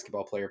good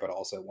basketball player, but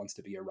also wants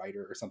to be a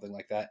writer or something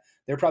like that.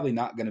 They're probably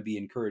not going to be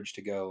encouraged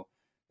to go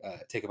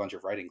take a bunch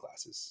of writing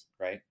classes,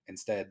 right?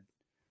 Instead,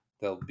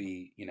 they'll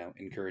be,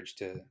 encouraged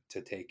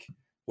to take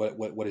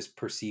what is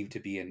perceived to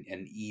be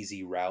an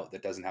easy route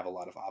that doesn't have a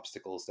lot of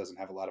obstacles, doesn't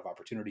have a lot of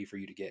opportunity for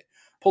you to get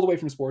pulled away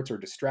from sports or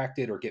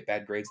distracted or get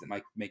bad grades that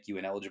might make you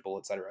ineligible,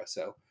 et cetera.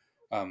 So,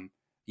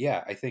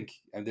 I think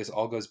this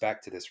all goes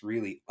back to this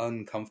really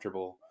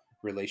uncomfortable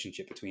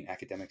relationship between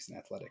academics and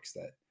athletics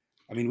that,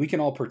 we can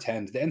all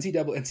pretend. The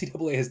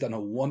NCAA has done a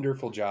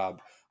wonderful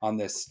job on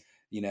this.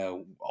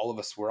 All of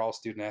us, we're all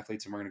student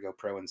athletes and we're going to go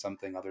pro in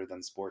something other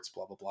than sports,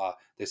 blah, blah, blah.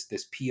 This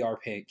PR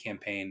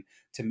campaign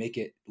to make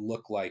it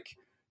look like,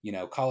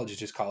 college is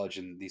just college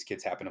and these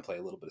kids happen to play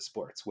a little bit of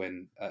sports.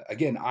 When,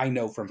 again, I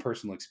know from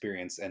personal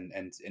experience and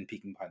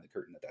peeking behind the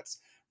curtain that's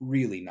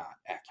really not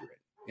accurate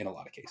in a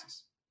lot of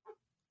cases.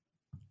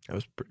 That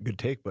was a good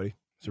take, buddy.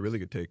 It's a really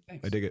good take.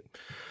 Thanks. I dig it.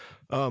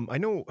 I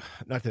know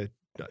not to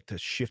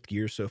shift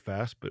gears so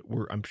fast, but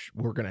we're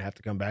going to have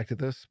to come back to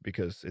this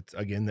because it's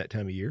again that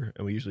time of year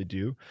and we usually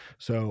do.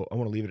 So I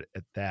want to leave it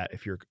at that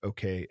if you're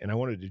okay. And I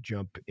wanted to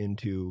jump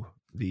into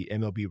the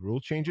MLB rule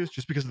changes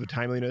just because of the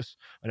timeliness.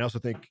 And I also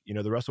think,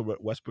 the Russell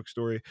Westbrook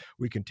story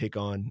we can take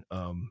on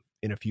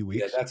in a few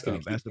weeks. Yeah, that's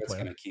going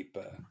to keep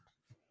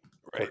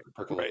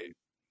percolating.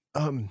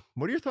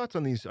 What are your thoughts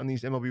on these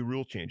MLB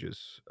rule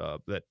changes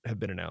that have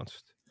been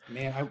announced?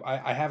 Man,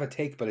 I have a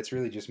take, but it's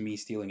really just me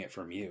stealing it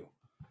from you.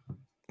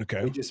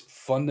 Okay. They just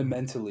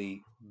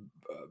fundamentally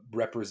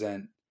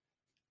represent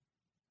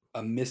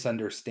a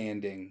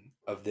misunderstanding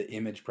of the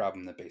image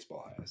problem that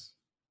baseball has.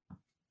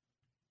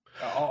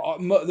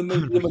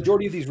 The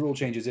majority of these rule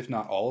changes, if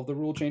not all of the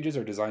rule changes,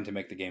 are designed to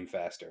make the game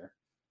faster.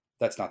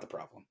 That's not the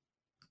problem.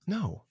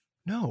 No,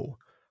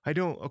 I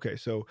don't. Okay,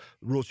 so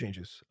rule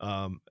changes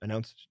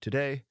announced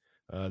today.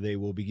 They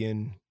will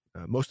begin,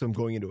 most of them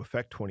going into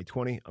effect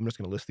 2020. I'm just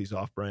going to list these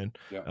off, Brian,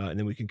 and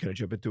then we can kind of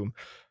jump into them.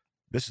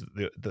 This is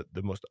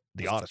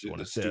the oddest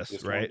one is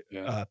this, right?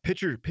 Yeah.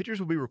 Pitchers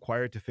will be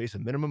required to face a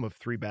minimum of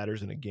 3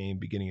 batters in a game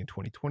beginning in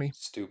 2020.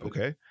 Stupid.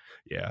 Okay.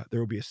 Yeah. There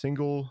will be a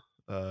single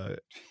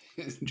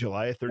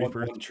July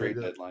 31st. One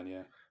trade deadline,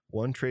 yeah.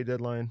 One trade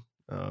deadline.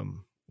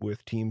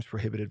 with teams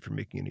prohibited from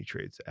making any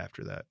trades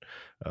after that.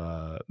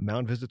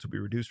 Mound visits will be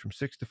reduced from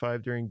 6 to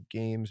 5 during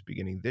games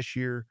beginning this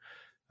year,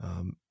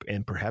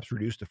 and perhaps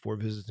reduced to 4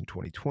 visits in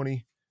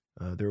 2020.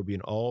 There will be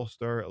an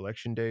All-Star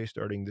Election Day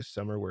starting this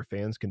summer where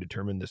fans can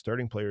determine the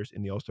starting players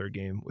in the All-Star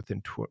game with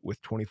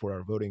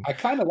 24-hour voting. I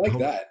kind of like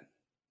that.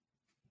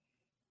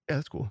 Yeah,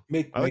 that's cool.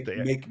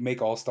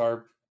 Make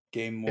All-Star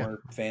game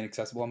more fan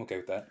accessible. I'm okay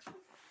with that.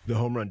 The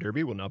Home Run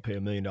Derby will now pay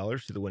 $1 million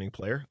to the winning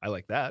player. I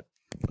like that.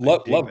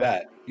 Love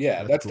that.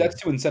 Yeah, that's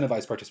cool. to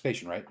incentivize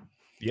participation, right?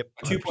 Yep.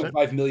 A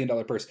 $2.5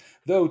 million purse.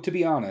 Though, to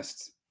be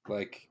honest,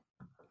 like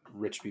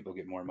rich people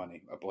get more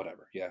money.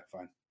 Whatever. Yeah,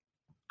 fine.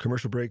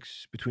 Commercial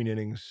breaks between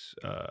innings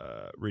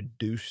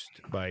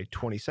reduced by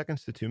 20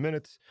 seconds to 2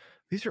 minutes.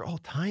 These are all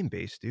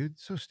time-based, dude.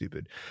 So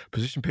stupid.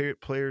 Position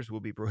players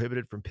will be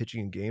prohibited from pitching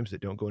in games that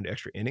don't go into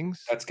extra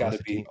innings. That's got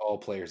to be all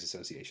Players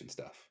Association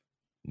stuff.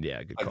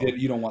 Yeah, good call. Like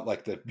you don't want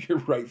like your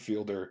right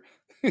fielder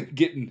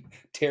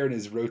tearing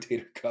his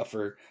rotator cuff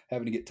or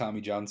having to get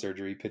Tommy John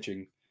surgery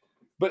pitching.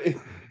 But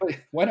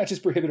why not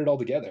just prohibit it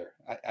altogether?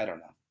 I don't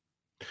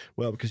know.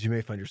 Well, because you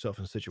may find yourself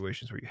in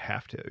situations where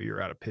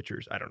you're out of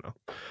pitchers. I don't know.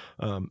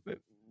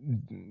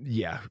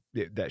 Yeah,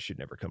 that should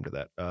never come to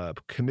that.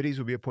 Committees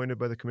will be appointed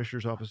by the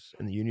commissioner's office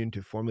and the union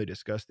to formally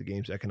discuss the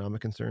game's economic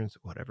concerns.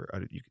 Whatever.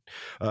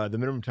 The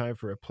minimum time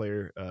for a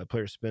player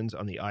spends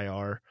on the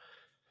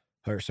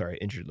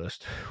injured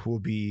list will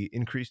be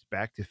increased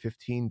back to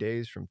 15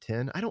 days from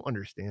 10. I don't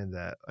understand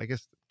that. I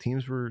guess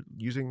teams were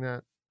using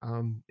that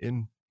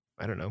in,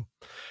 I don't know,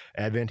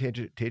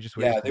 advantageous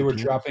ways. Yeah, they were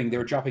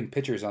dropping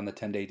pitchers on the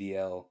 10-day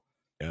DL.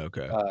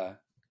 Okay.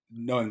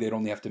 Knowing they'd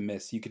only have to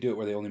miss. You could do it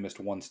where they only missed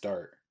one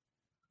start.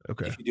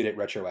 Okay. If you did it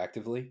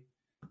retroactively.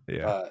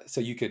 Yeah. So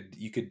you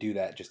could do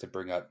that just to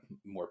bring up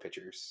more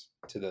pitchers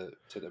to the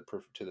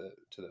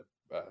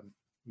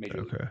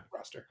major league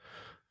roster.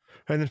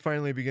 And then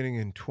finally, beginning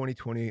in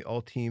 2020,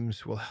 all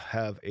teams will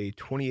have a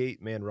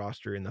 28-man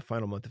roster in the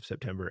final month of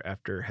September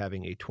after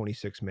having a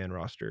 26-man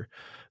roster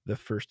the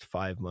first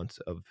 5 months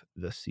of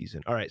the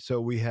season. All right,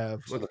 so we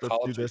have... So the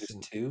college is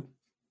two?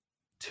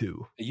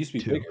 Two. It used to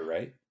be bigger,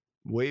 right?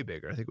 Way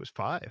bigger. I think it was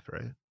 5,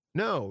 right?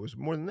 No, it was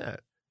more than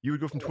that. You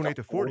would go from 28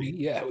 to 40.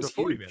 Yeah, it was a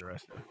 40-man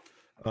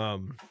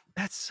roster.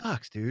 That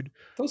sucks, dude.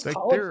 Those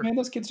college, man,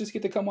 those kids just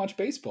get to come watch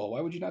baseball.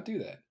 Why would you not do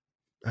that?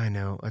 I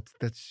know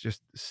that's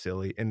just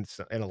silly, and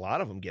a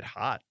lot of them get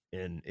hot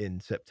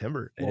in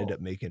September and end up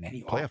making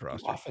playoff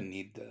rosters. You often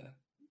need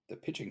the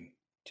pitching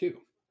too.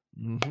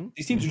 Mm-hmm.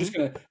 These teams are just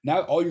now.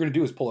 All you're gonna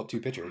do is pull up 2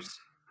 pitchers.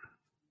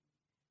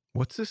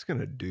 What's this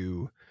gonna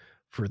do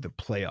for the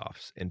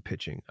playoffs and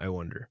pitching? I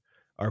wonder.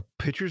 Are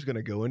pitchers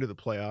gonna go into the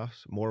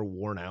playoffs more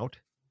worn out?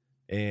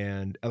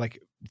 And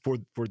like for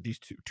these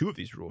two of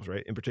these rules,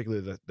 right? In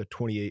particular, the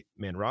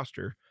 28-man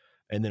roster.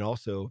 And then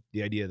also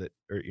the idea that,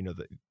 or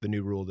the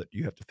new rule that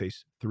you have to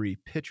face 3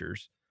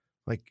 pitchers,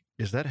 like,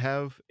 does that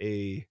have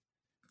a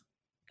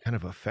kind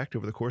of effect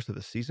over the course of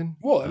the season?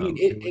 Well, I mean,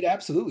 it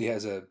absolutely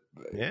has a.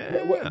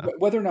 Yeah.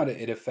 Whether or not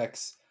it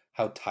affects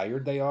how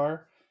tired they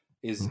are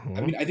is, Mm-hmm.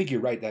 I mean, I think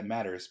you're right, that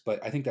matters, but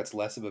I think that's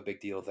less of a big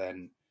deal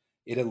than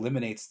it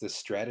eliminates the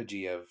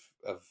strategy of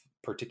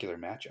particular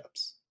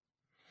matchups,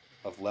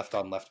 of left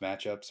on left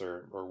matchups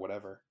or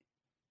whatever.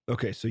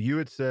 Okay, so you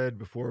had said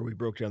before we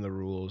broke down the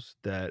rules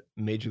that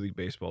Major League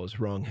Baseball is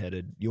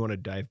wrong-headed. You want to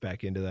dive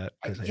back into that?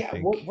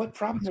 What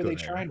problem are they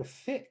trying to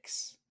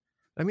fix?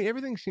 I mean,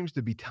 everything seems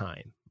to be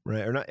time,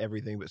 right? Or not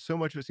everything, but so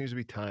much of it seems to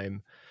be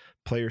time,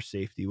 player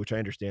safety, which I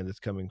understand that's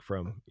coming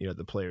from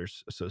the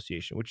Players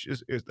Association, which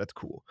is that's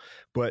cool.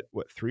 But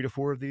 3 to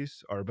 4 of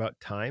these are about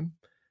time,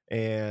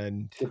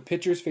 and the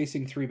pitchers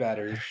facing 3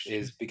 batters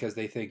is because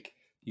they think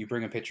you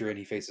bring a pitcher in,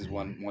 he faces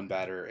one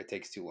batter, it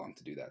takes too long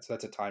to do that. So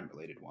that's a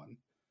time-related one.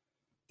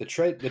 The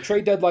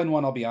trade deadline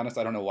one, I'll be honest,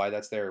 I don't know why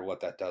that's there or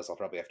what that does. I'll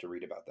probably have to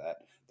read about that.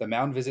 The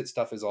mound visit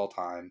stuff is all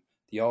time.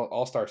 The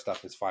all-star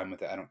stuff is fine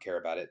with it. I don't care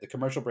about it. The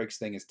commercial breaks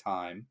thing is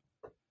time.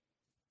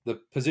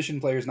 The position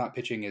players not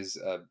pitching is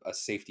a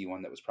safety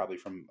one that was probably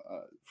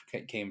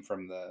came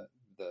from the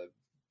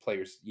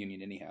players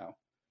union anyhow.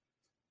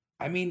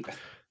 I mean,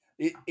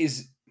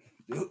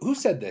 who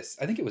said this?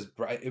 I think it was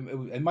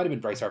it might have been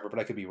Bryce Harper, but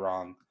I could be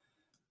wrong.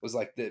 Was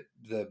like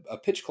a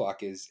pitch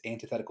clock is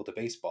antithetical to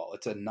baseball.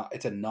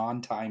 It's a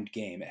non-timed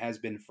game. It has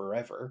been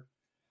forever,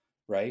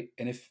 right?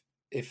 And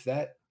if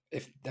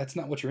that's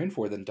not what you're in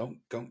for, then don't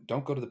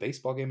go to the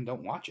baseball game and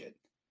don't watch it.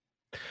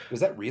 Was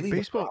that really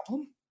the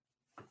problem?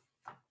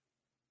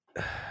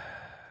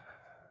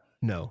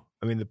 No,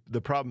 I mean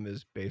the problem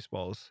is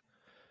baseball's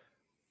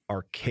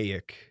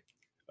archaic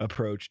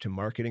approach to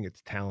marketing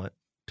its talent,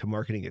 to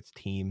marketing its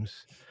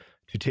teams,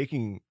 to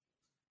taking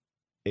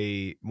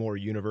a more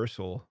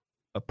universal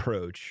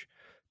approach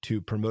to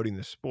promoting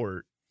the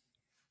sport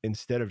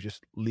instead of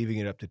just leaving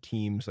it up to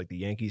teams like the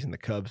Yankees and the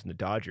Cubs and the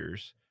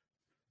Dodgers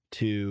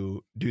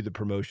to do the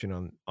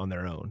promotion on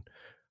their own.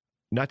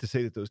 Not to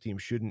say that those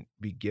teams shouldn't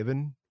be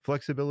given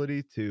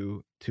flexibility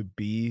to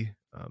be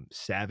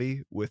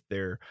savvy with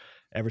their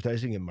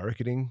advertising and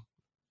marketing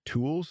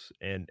tools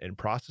and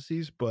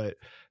processes, but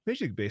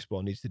Major League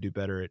Baseball needs to do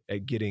better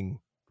at getting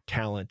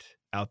talent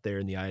out there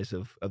in the eyes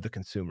of the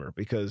consumer.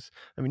 Because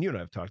I mean, you and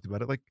I have talked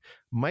about it. Like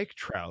Mike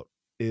Trout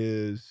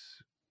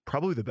is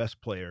probably the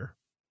best player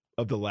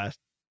of the last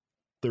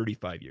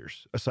 35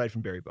 years, aside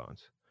from Barry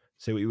Bonds.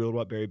 Say what you will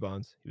about Barry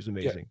Bonds, he was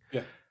amazing.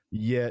 Yeah.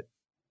 Yet,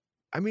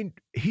 I mean,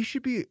 he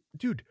should be,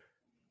 dude.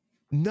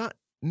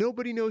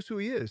 Nobody knows who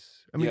he is.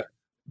 I mean,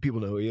 people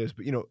know who he is,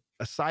 but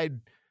aside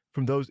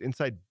from those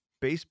inside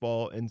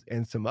baseball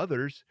and some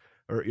others,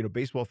 or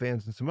baseball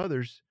fans and some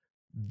others,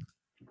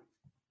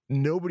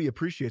 nobody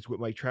appreciates what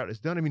Mike Trout has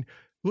done. I mean,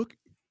 look,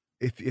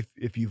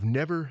 if you've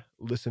never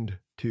listened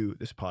to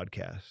this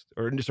podcast,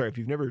 or sorry, if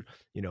you've never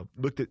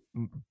looked at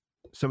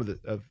some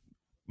of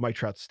Mike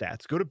Trout's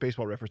stats, go to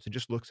Baseball Reference and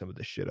just look some of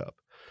this shit up.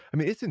 I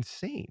mean, it's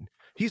insane.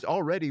 He's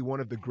already one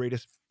of the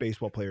greatest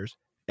baseball players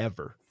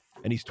ever,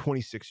 and he's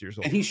 26 years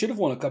old. And he should have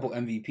won a couple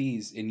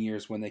MVPs in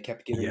years when they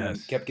kept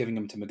giving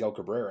him to Miguel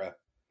Cabrera.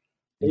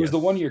 It was the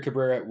one year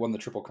Cabrera won the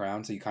Triple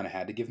Crown, so you kind of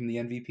had to give him the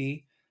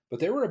MVP. But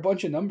there were a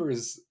bunch of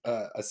numbers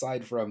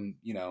aside from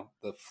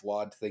the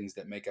flawed things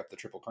that make up the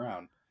Triple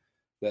Crown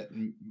that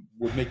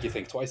would make you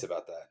think twice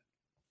about that.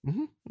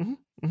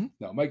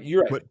 No, Mike,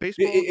 you're right. But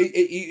baseball,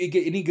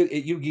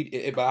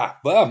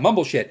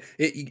 mumble shit.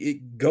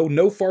 Go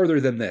no farther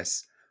than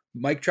this.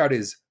 Mike Trout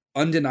is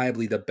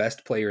undeniably the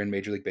best player in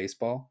Major League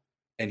Baseball,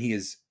 and he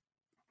is,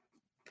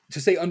 to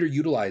say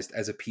underutilized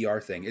as a PR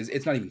thing,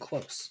 it's not even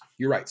close.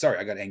 You're right. Sorry,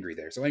 I got angry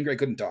there. So angry I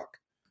couldn't talk.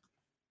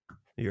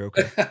 You're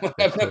okay.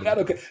 I'm not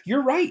okay.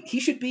 You're right. He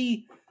should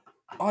be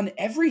on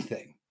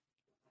everything.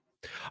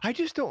 I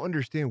just don't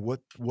understand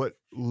what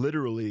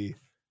literally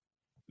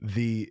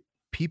the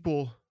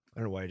people. I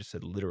don't know why I just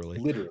said literally.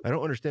 I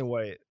don't understand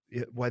why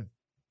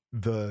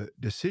the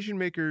decision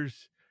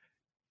makers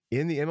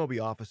in the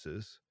MLB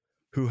offices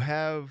who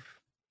have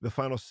the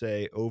final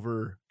say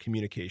over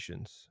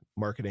communications,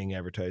 marketing,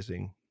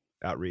 advertising,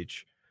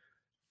 outreach,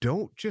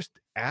 don't just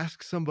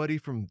ask somebody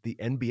from the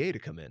NBA to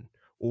come in,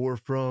 or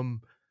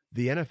from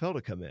the NFL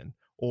to come in,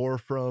 or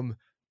from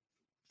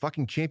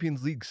fucking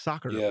Champions League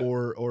soccer,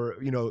 or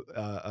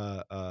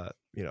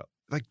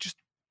like just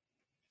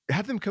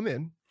have them come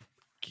in,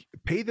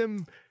 pay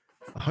them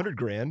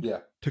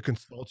 $100,000 to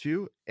consult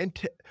you,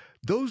 and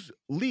those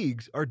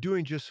leagues are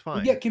doing just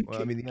fine. Yeah,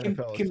 I mean, the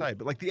NFL aside,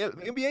 but like the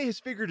NBA has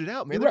figured it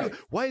out, man. Right.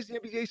 Why is the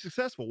NBA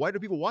successful? Why do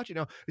people watch it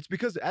now? It's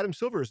because Adam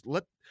Silver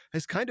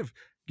has kind of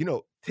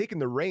taken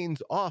the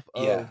reins off.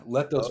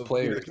 Let those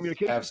players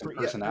have some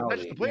personality. Not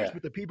just the players,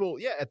 but the people,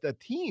 at the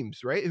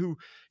teams, right? Who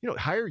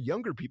hire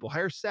younger people,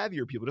 hire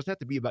savvier people. It doesn't have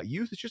to be about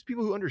youth. It's just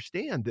people who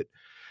understand that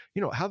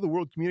how the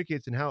world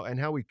communicates and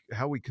how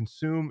we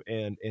consume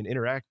and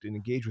interact and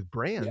engage with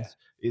brands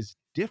is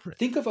different.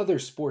 Think of other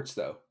sports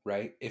though,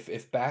 right?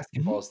 If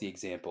basketball is the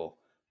example,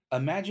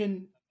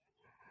 imagine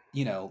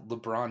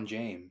LeBron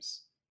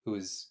James, who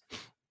is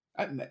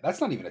that's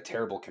not even a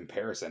terrible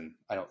comparison,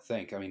 I don't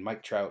think. I mean,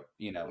 Mike Trout,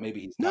 maybe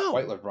he's not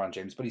quite LeBron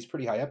James, but he's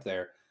pretty high up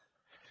there.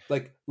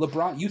 Like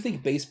LeBron, you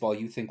think baseball,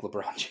 you think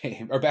LeBron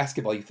James, or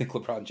basketball, you think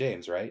LeBron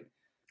James, right?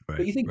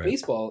 But you think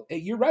baseball,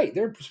 you're right.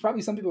 There's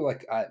probably some people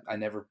like, I've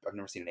never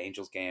seen an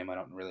Angels game. I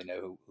don't really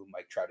know who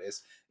Mike Trout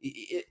is.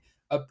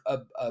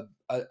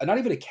 Not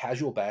even a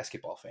casual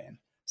basketball fan,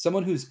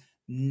 someone who's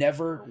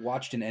never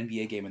watched an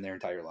NBA game in their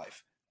entire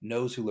life,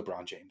 knows who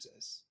LeBron James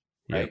is.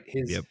 Right?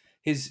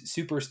 His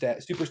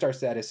superstar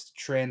status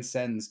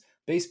transcends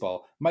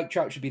baseball. Mike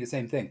Trout should be the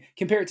same thing.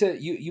 Compare it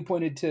to you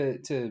pointed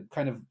to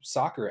kind of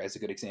soccer as a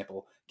good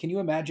example. Can you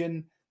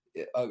imagine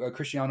a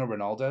Cristiano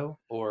Ronaldo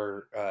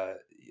or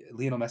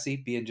Lionel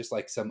Messi being just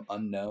like some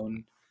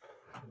unknown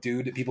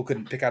dude that people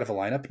couldn't pick out of a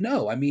lineup?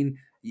 No, I mean,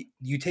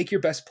 you take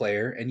your best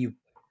player and you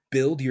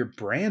build your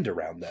brand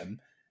around them.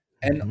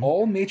 And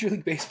all Major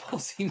League Baseball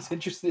seems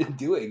interested in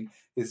doing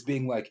is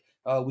being like,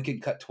 oh, we can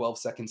cut 12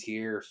 seconds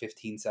here,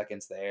 15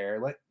 seconds there.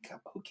 Like,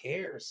 who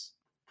cares?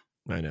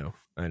 I know.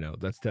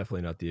 That's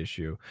definitely not the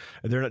issue.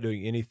 And they're not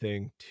doing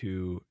anything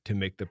to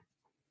make the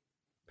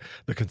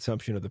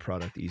consumption of the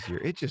product easier.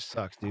 It just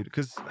sucks, dude.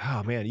 Because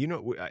I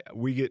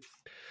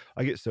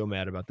get so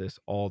mad about this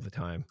all the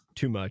time.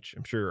 Too much.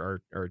 I'm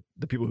sure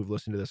the people who've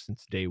listened to this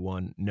since day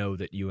one know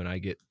that you and I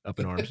get up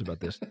in arms about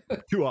this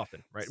too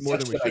often, right? More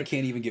than we should. I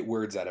can't even get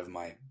words out of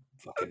my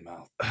fucking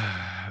mouth.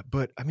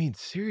 But I mean,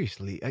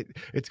 seriously,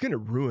 it's going to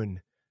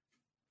ruin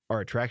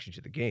our attraction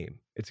to the game.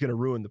 It's going to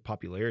ruin the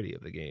popularity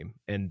of the game,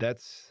 and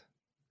that's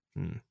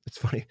it's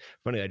funny.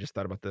 I just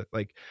thought about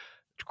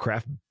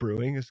craft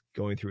brewing is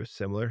going through a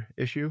similar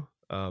issue,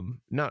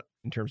 not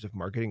in terms of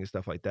marketing and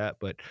stuff like that,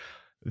 but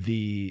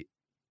the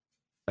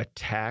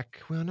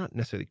attack, well, not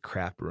necessarily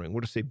craft brewing,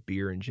 we'll just say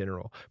beer in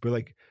general. But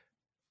like,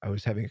 I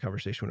was having a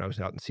conversation when I was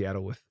out in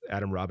Seattle with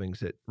Adam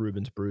Robbins at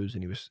Rubens Brews,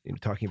 and he was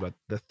talking about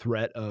the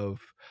threat of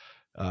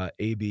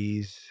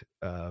AB's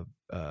what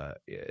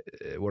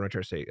am I trying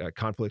to say,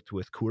 conflict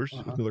with Coors,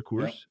 with Miller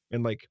Coors.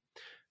 And like,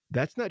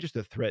 that's not just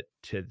a threat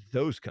to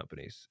those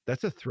companies.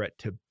 That's a threat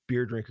to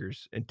beer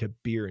drinkers and to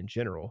beer in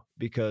general,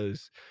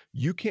 because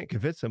you can't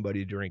convince somebody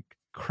to drink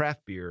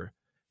craft beer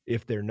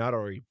if they're not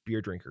already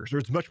beer drinkers, or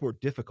it's much more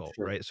difficult,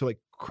 Sure. right? So like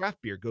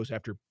craft beer goes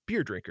after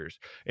beer drinkers.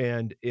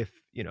 And if,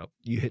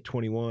 you hit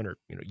 21 or,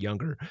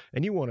 younger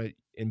and you want to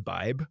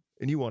imbibe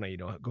and you want to,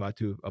 go out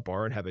to a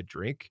bar and have a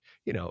drink,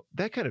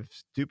 that kind of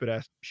stupid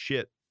ass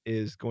shit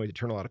is going to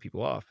turn a lot of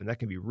people off. And that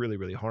can be really,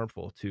 really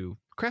harmful to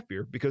craft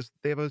beer because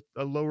they have a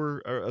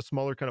lower or a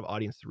smaller kind of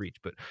audience to reach.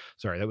 But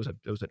sorry, that was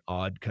an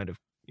odd kind of,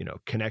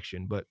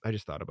 connection, but I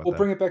just thought about We'll that.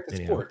 bring it back to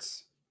Anyhow.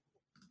 sports.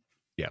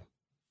 Yeah.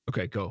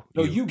 Okay, go.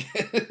 No, you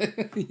get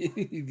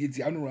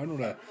I don't want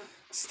to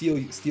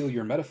steal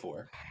your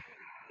metaphor.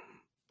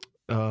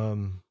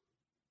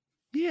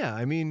 Yeah,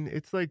 I mean,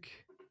 it's like,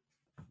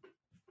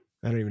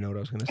 I don't even know what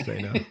I was going to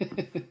say now.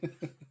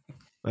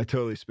 I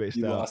totally spaced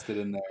You out. lost it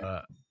in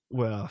there.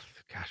 Well,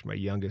 gosh, my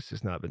youngest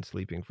has not been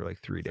sleeping for like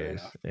 3 Fair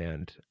days, enough.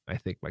 and I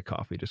think my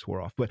coffee just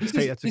wore off. But This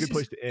hey, is- that's a this good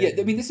place is- to end.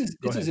 Yeah, I mean, this is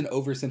Go an ahead.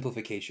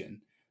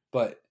 oversimplification,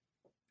 but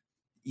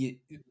Mhm.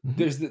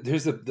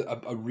 there's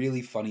a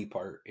really funny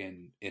part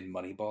in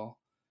Moneyball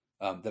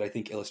that I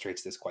think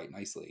illustrates this quite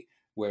nicely,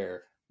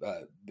 where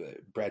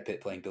Brad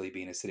Pitt playing Billy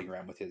Beane is sitting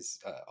around with his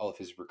all of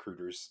his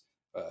recruiters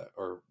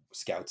or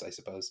scouts, I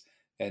suppose,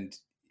 and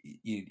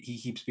he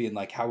keeps being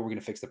like, "How are we going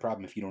to fix the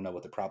problem if you don't know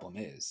what the problem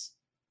is?"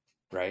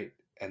 Right?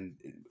 And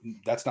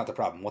that's not the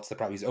problem. What's the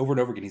problem? He's over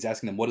and over again. He's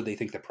asking them, what do they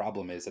think the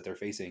problem is that they're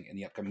facing in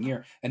the upcoming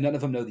year? And none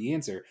of them know the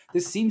answer.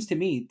 This seems to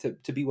me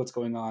to be what's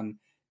going on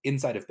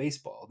inside of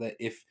baseball. That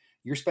if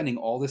you're spending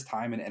all this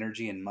time and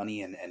energy and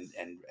money and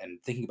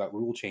thinking about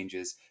rule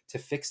changes to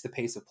fix the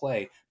pace of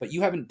play, but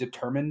you haven't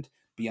determined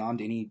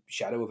beyond any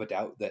shadow of a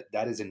doubt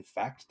that is in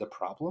fact the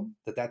problem,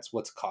 that's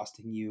what's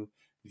costing you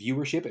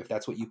viewership, if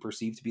that's what you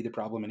perceive to be the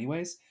problem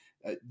anyways,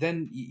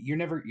 then you're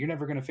never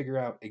going to figure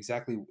out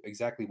exactly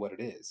what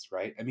it is,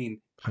 right? I mean,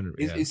 100,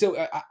 yeah. so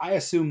I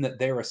assume that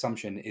their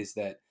assumption is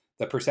that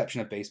the perception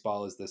of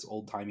baseball is this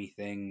old-timey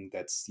thing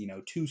that's,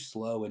 too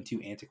slow and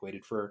too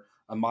antiquated for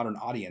a modern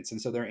audience.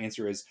 And so their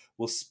answer is,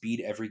 we'll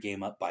speed every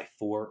game up by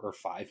 4 or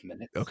 5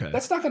 minutes. Okay.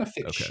 That's not going to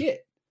fix Okay.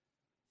 shit.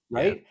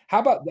 Right? How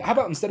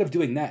about instead of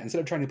doing that, instead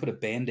of trying to put a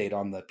Band-Aid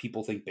on the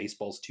people think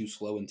baseball's too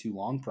slow and too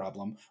long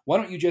problem, why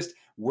don't you just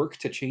work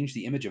to change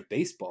the image of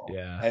baseball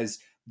as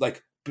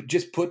like,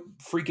 just put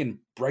freaking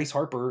Bryce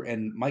Harper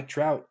and Mike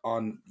Trout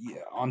on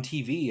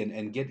TV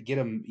and get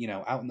them,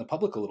 out in the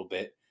public a little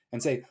bit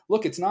and say,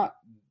 look, it's not,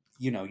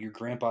 your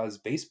grandpa's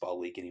baseball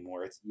league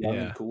anymore. It's young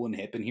and cool and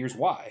hip, and here's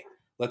why.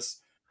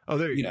 Let's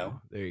there you go.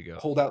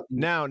 Hold out.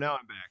 Now I'm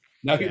back.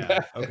 Now you're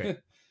back. Okay.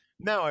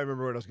 Now I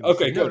remember what I was going to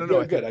say.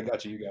 Okay, good. I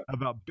got you. You got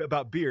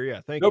about beer.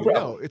 Yeah, thank No you.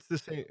 problem. No, it's the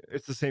same.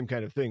 It's the same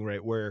kind of thing,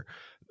 right? Where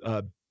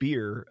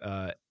beer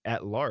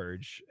at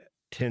large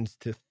tends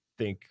to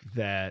think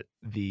that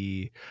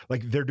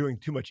they're doing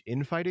too much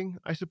infighting,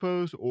 I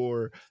suppose,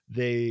 or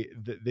they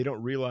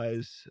don't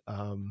realize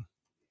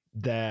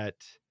that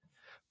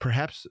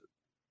perhaps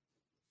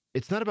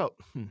it's not about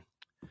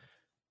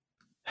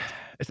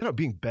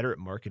being better at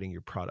marketing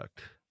your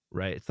product.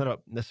 Right. It's not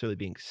about necessarily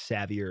being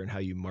savvier in how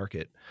you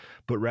market,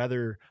 but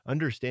rather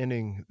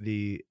understanding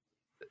the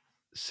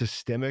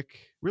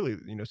systemic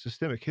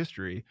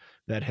history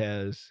that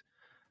has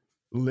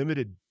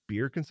limited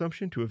beer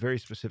consumption to a very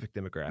specific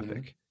demographic.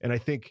 Mm-hmm. And I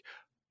think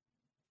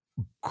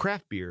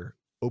craft beer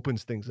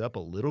opens things up a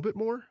little bit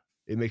more.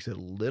 It makes it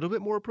a little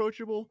bit more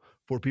approachable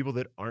for people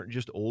that aren't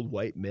just old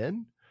white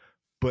men,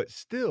 but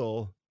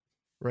still,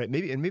 right?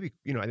 Maybe, I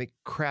think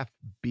craft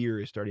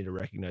beer is starting to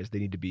recognize they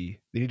need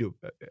to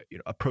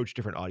approach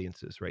different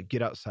audiences, right?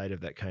 Get outside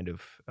of that kind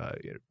of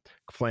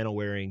flannel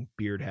wearing,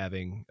 beard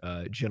having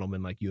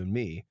gentlemen like you and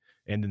me,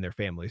 and then their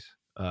families,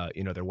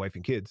 their wife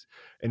and kids,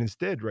 and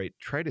instead, right?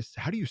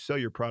 How do you sell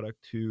your product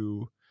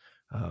to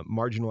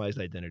marginalized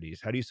identities?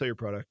 How do you sell your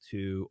product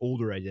to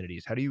older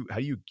identities? How do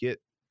you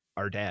get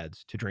our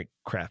dads to drink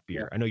craft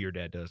beer? Yeah. I know your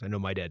dad does. I know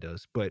my dad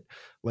does, but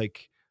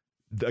like.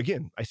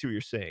 Again, I see what you're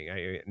saying.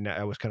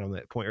 I was kind of on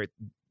that point. Right?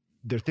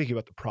 They're thinking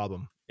about the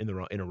problem in the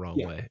wrong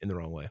way.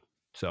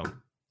 So,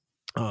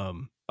 all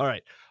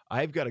right,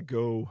 I've got to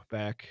go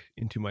back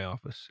into my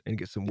office and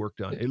get some work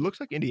done. It looks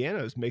like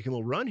Indiana is making a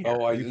little run here.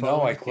 Oh, I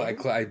got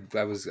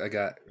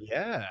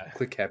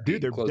click happy.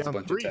 Dude, they're closed down a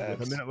bunch 3 of tabs.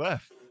 with a minute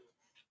left.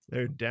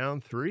 They're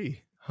down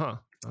 3, huh?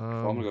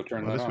 I'm gonna go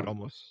turn that this on. would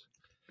almost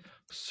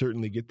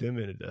certainly get them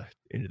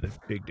into the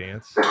big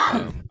dance.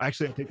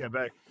 Actually, I take that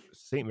back.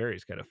 St.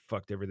 Mary's kind of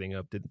fucked everything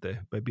up, didn't they,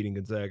 by beating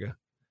Gonzaga?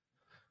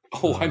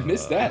 Oh, I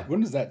missed that.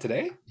 When is that,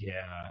 today?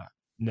 Yeah.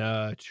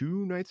 Nah,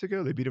 2 nights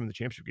ago. They beat them in the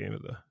championship game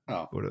of the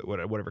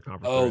whatever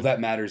conference. Oh,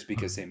 that matters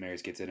because St.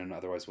 Mary's gets in and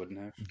otherwise wouldn't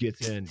have.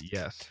 Gets in,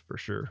 yes, for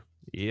sure.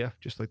 Yeah,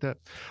 just like that.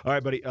 All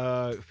right, buddy.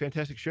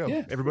 Fantastic show.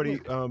 Yeah, everybody,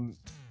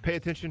 pay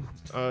attention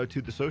to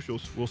the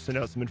socials. We'll send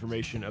out some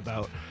information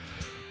about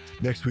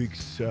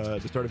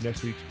the start of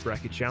next week's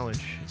bracket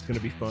challenge. It's going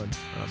to be fun.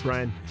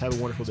 Brian, have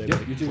a wonderful day. Yeah,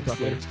 buddy. you too. We'll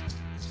talk later.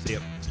 See ya.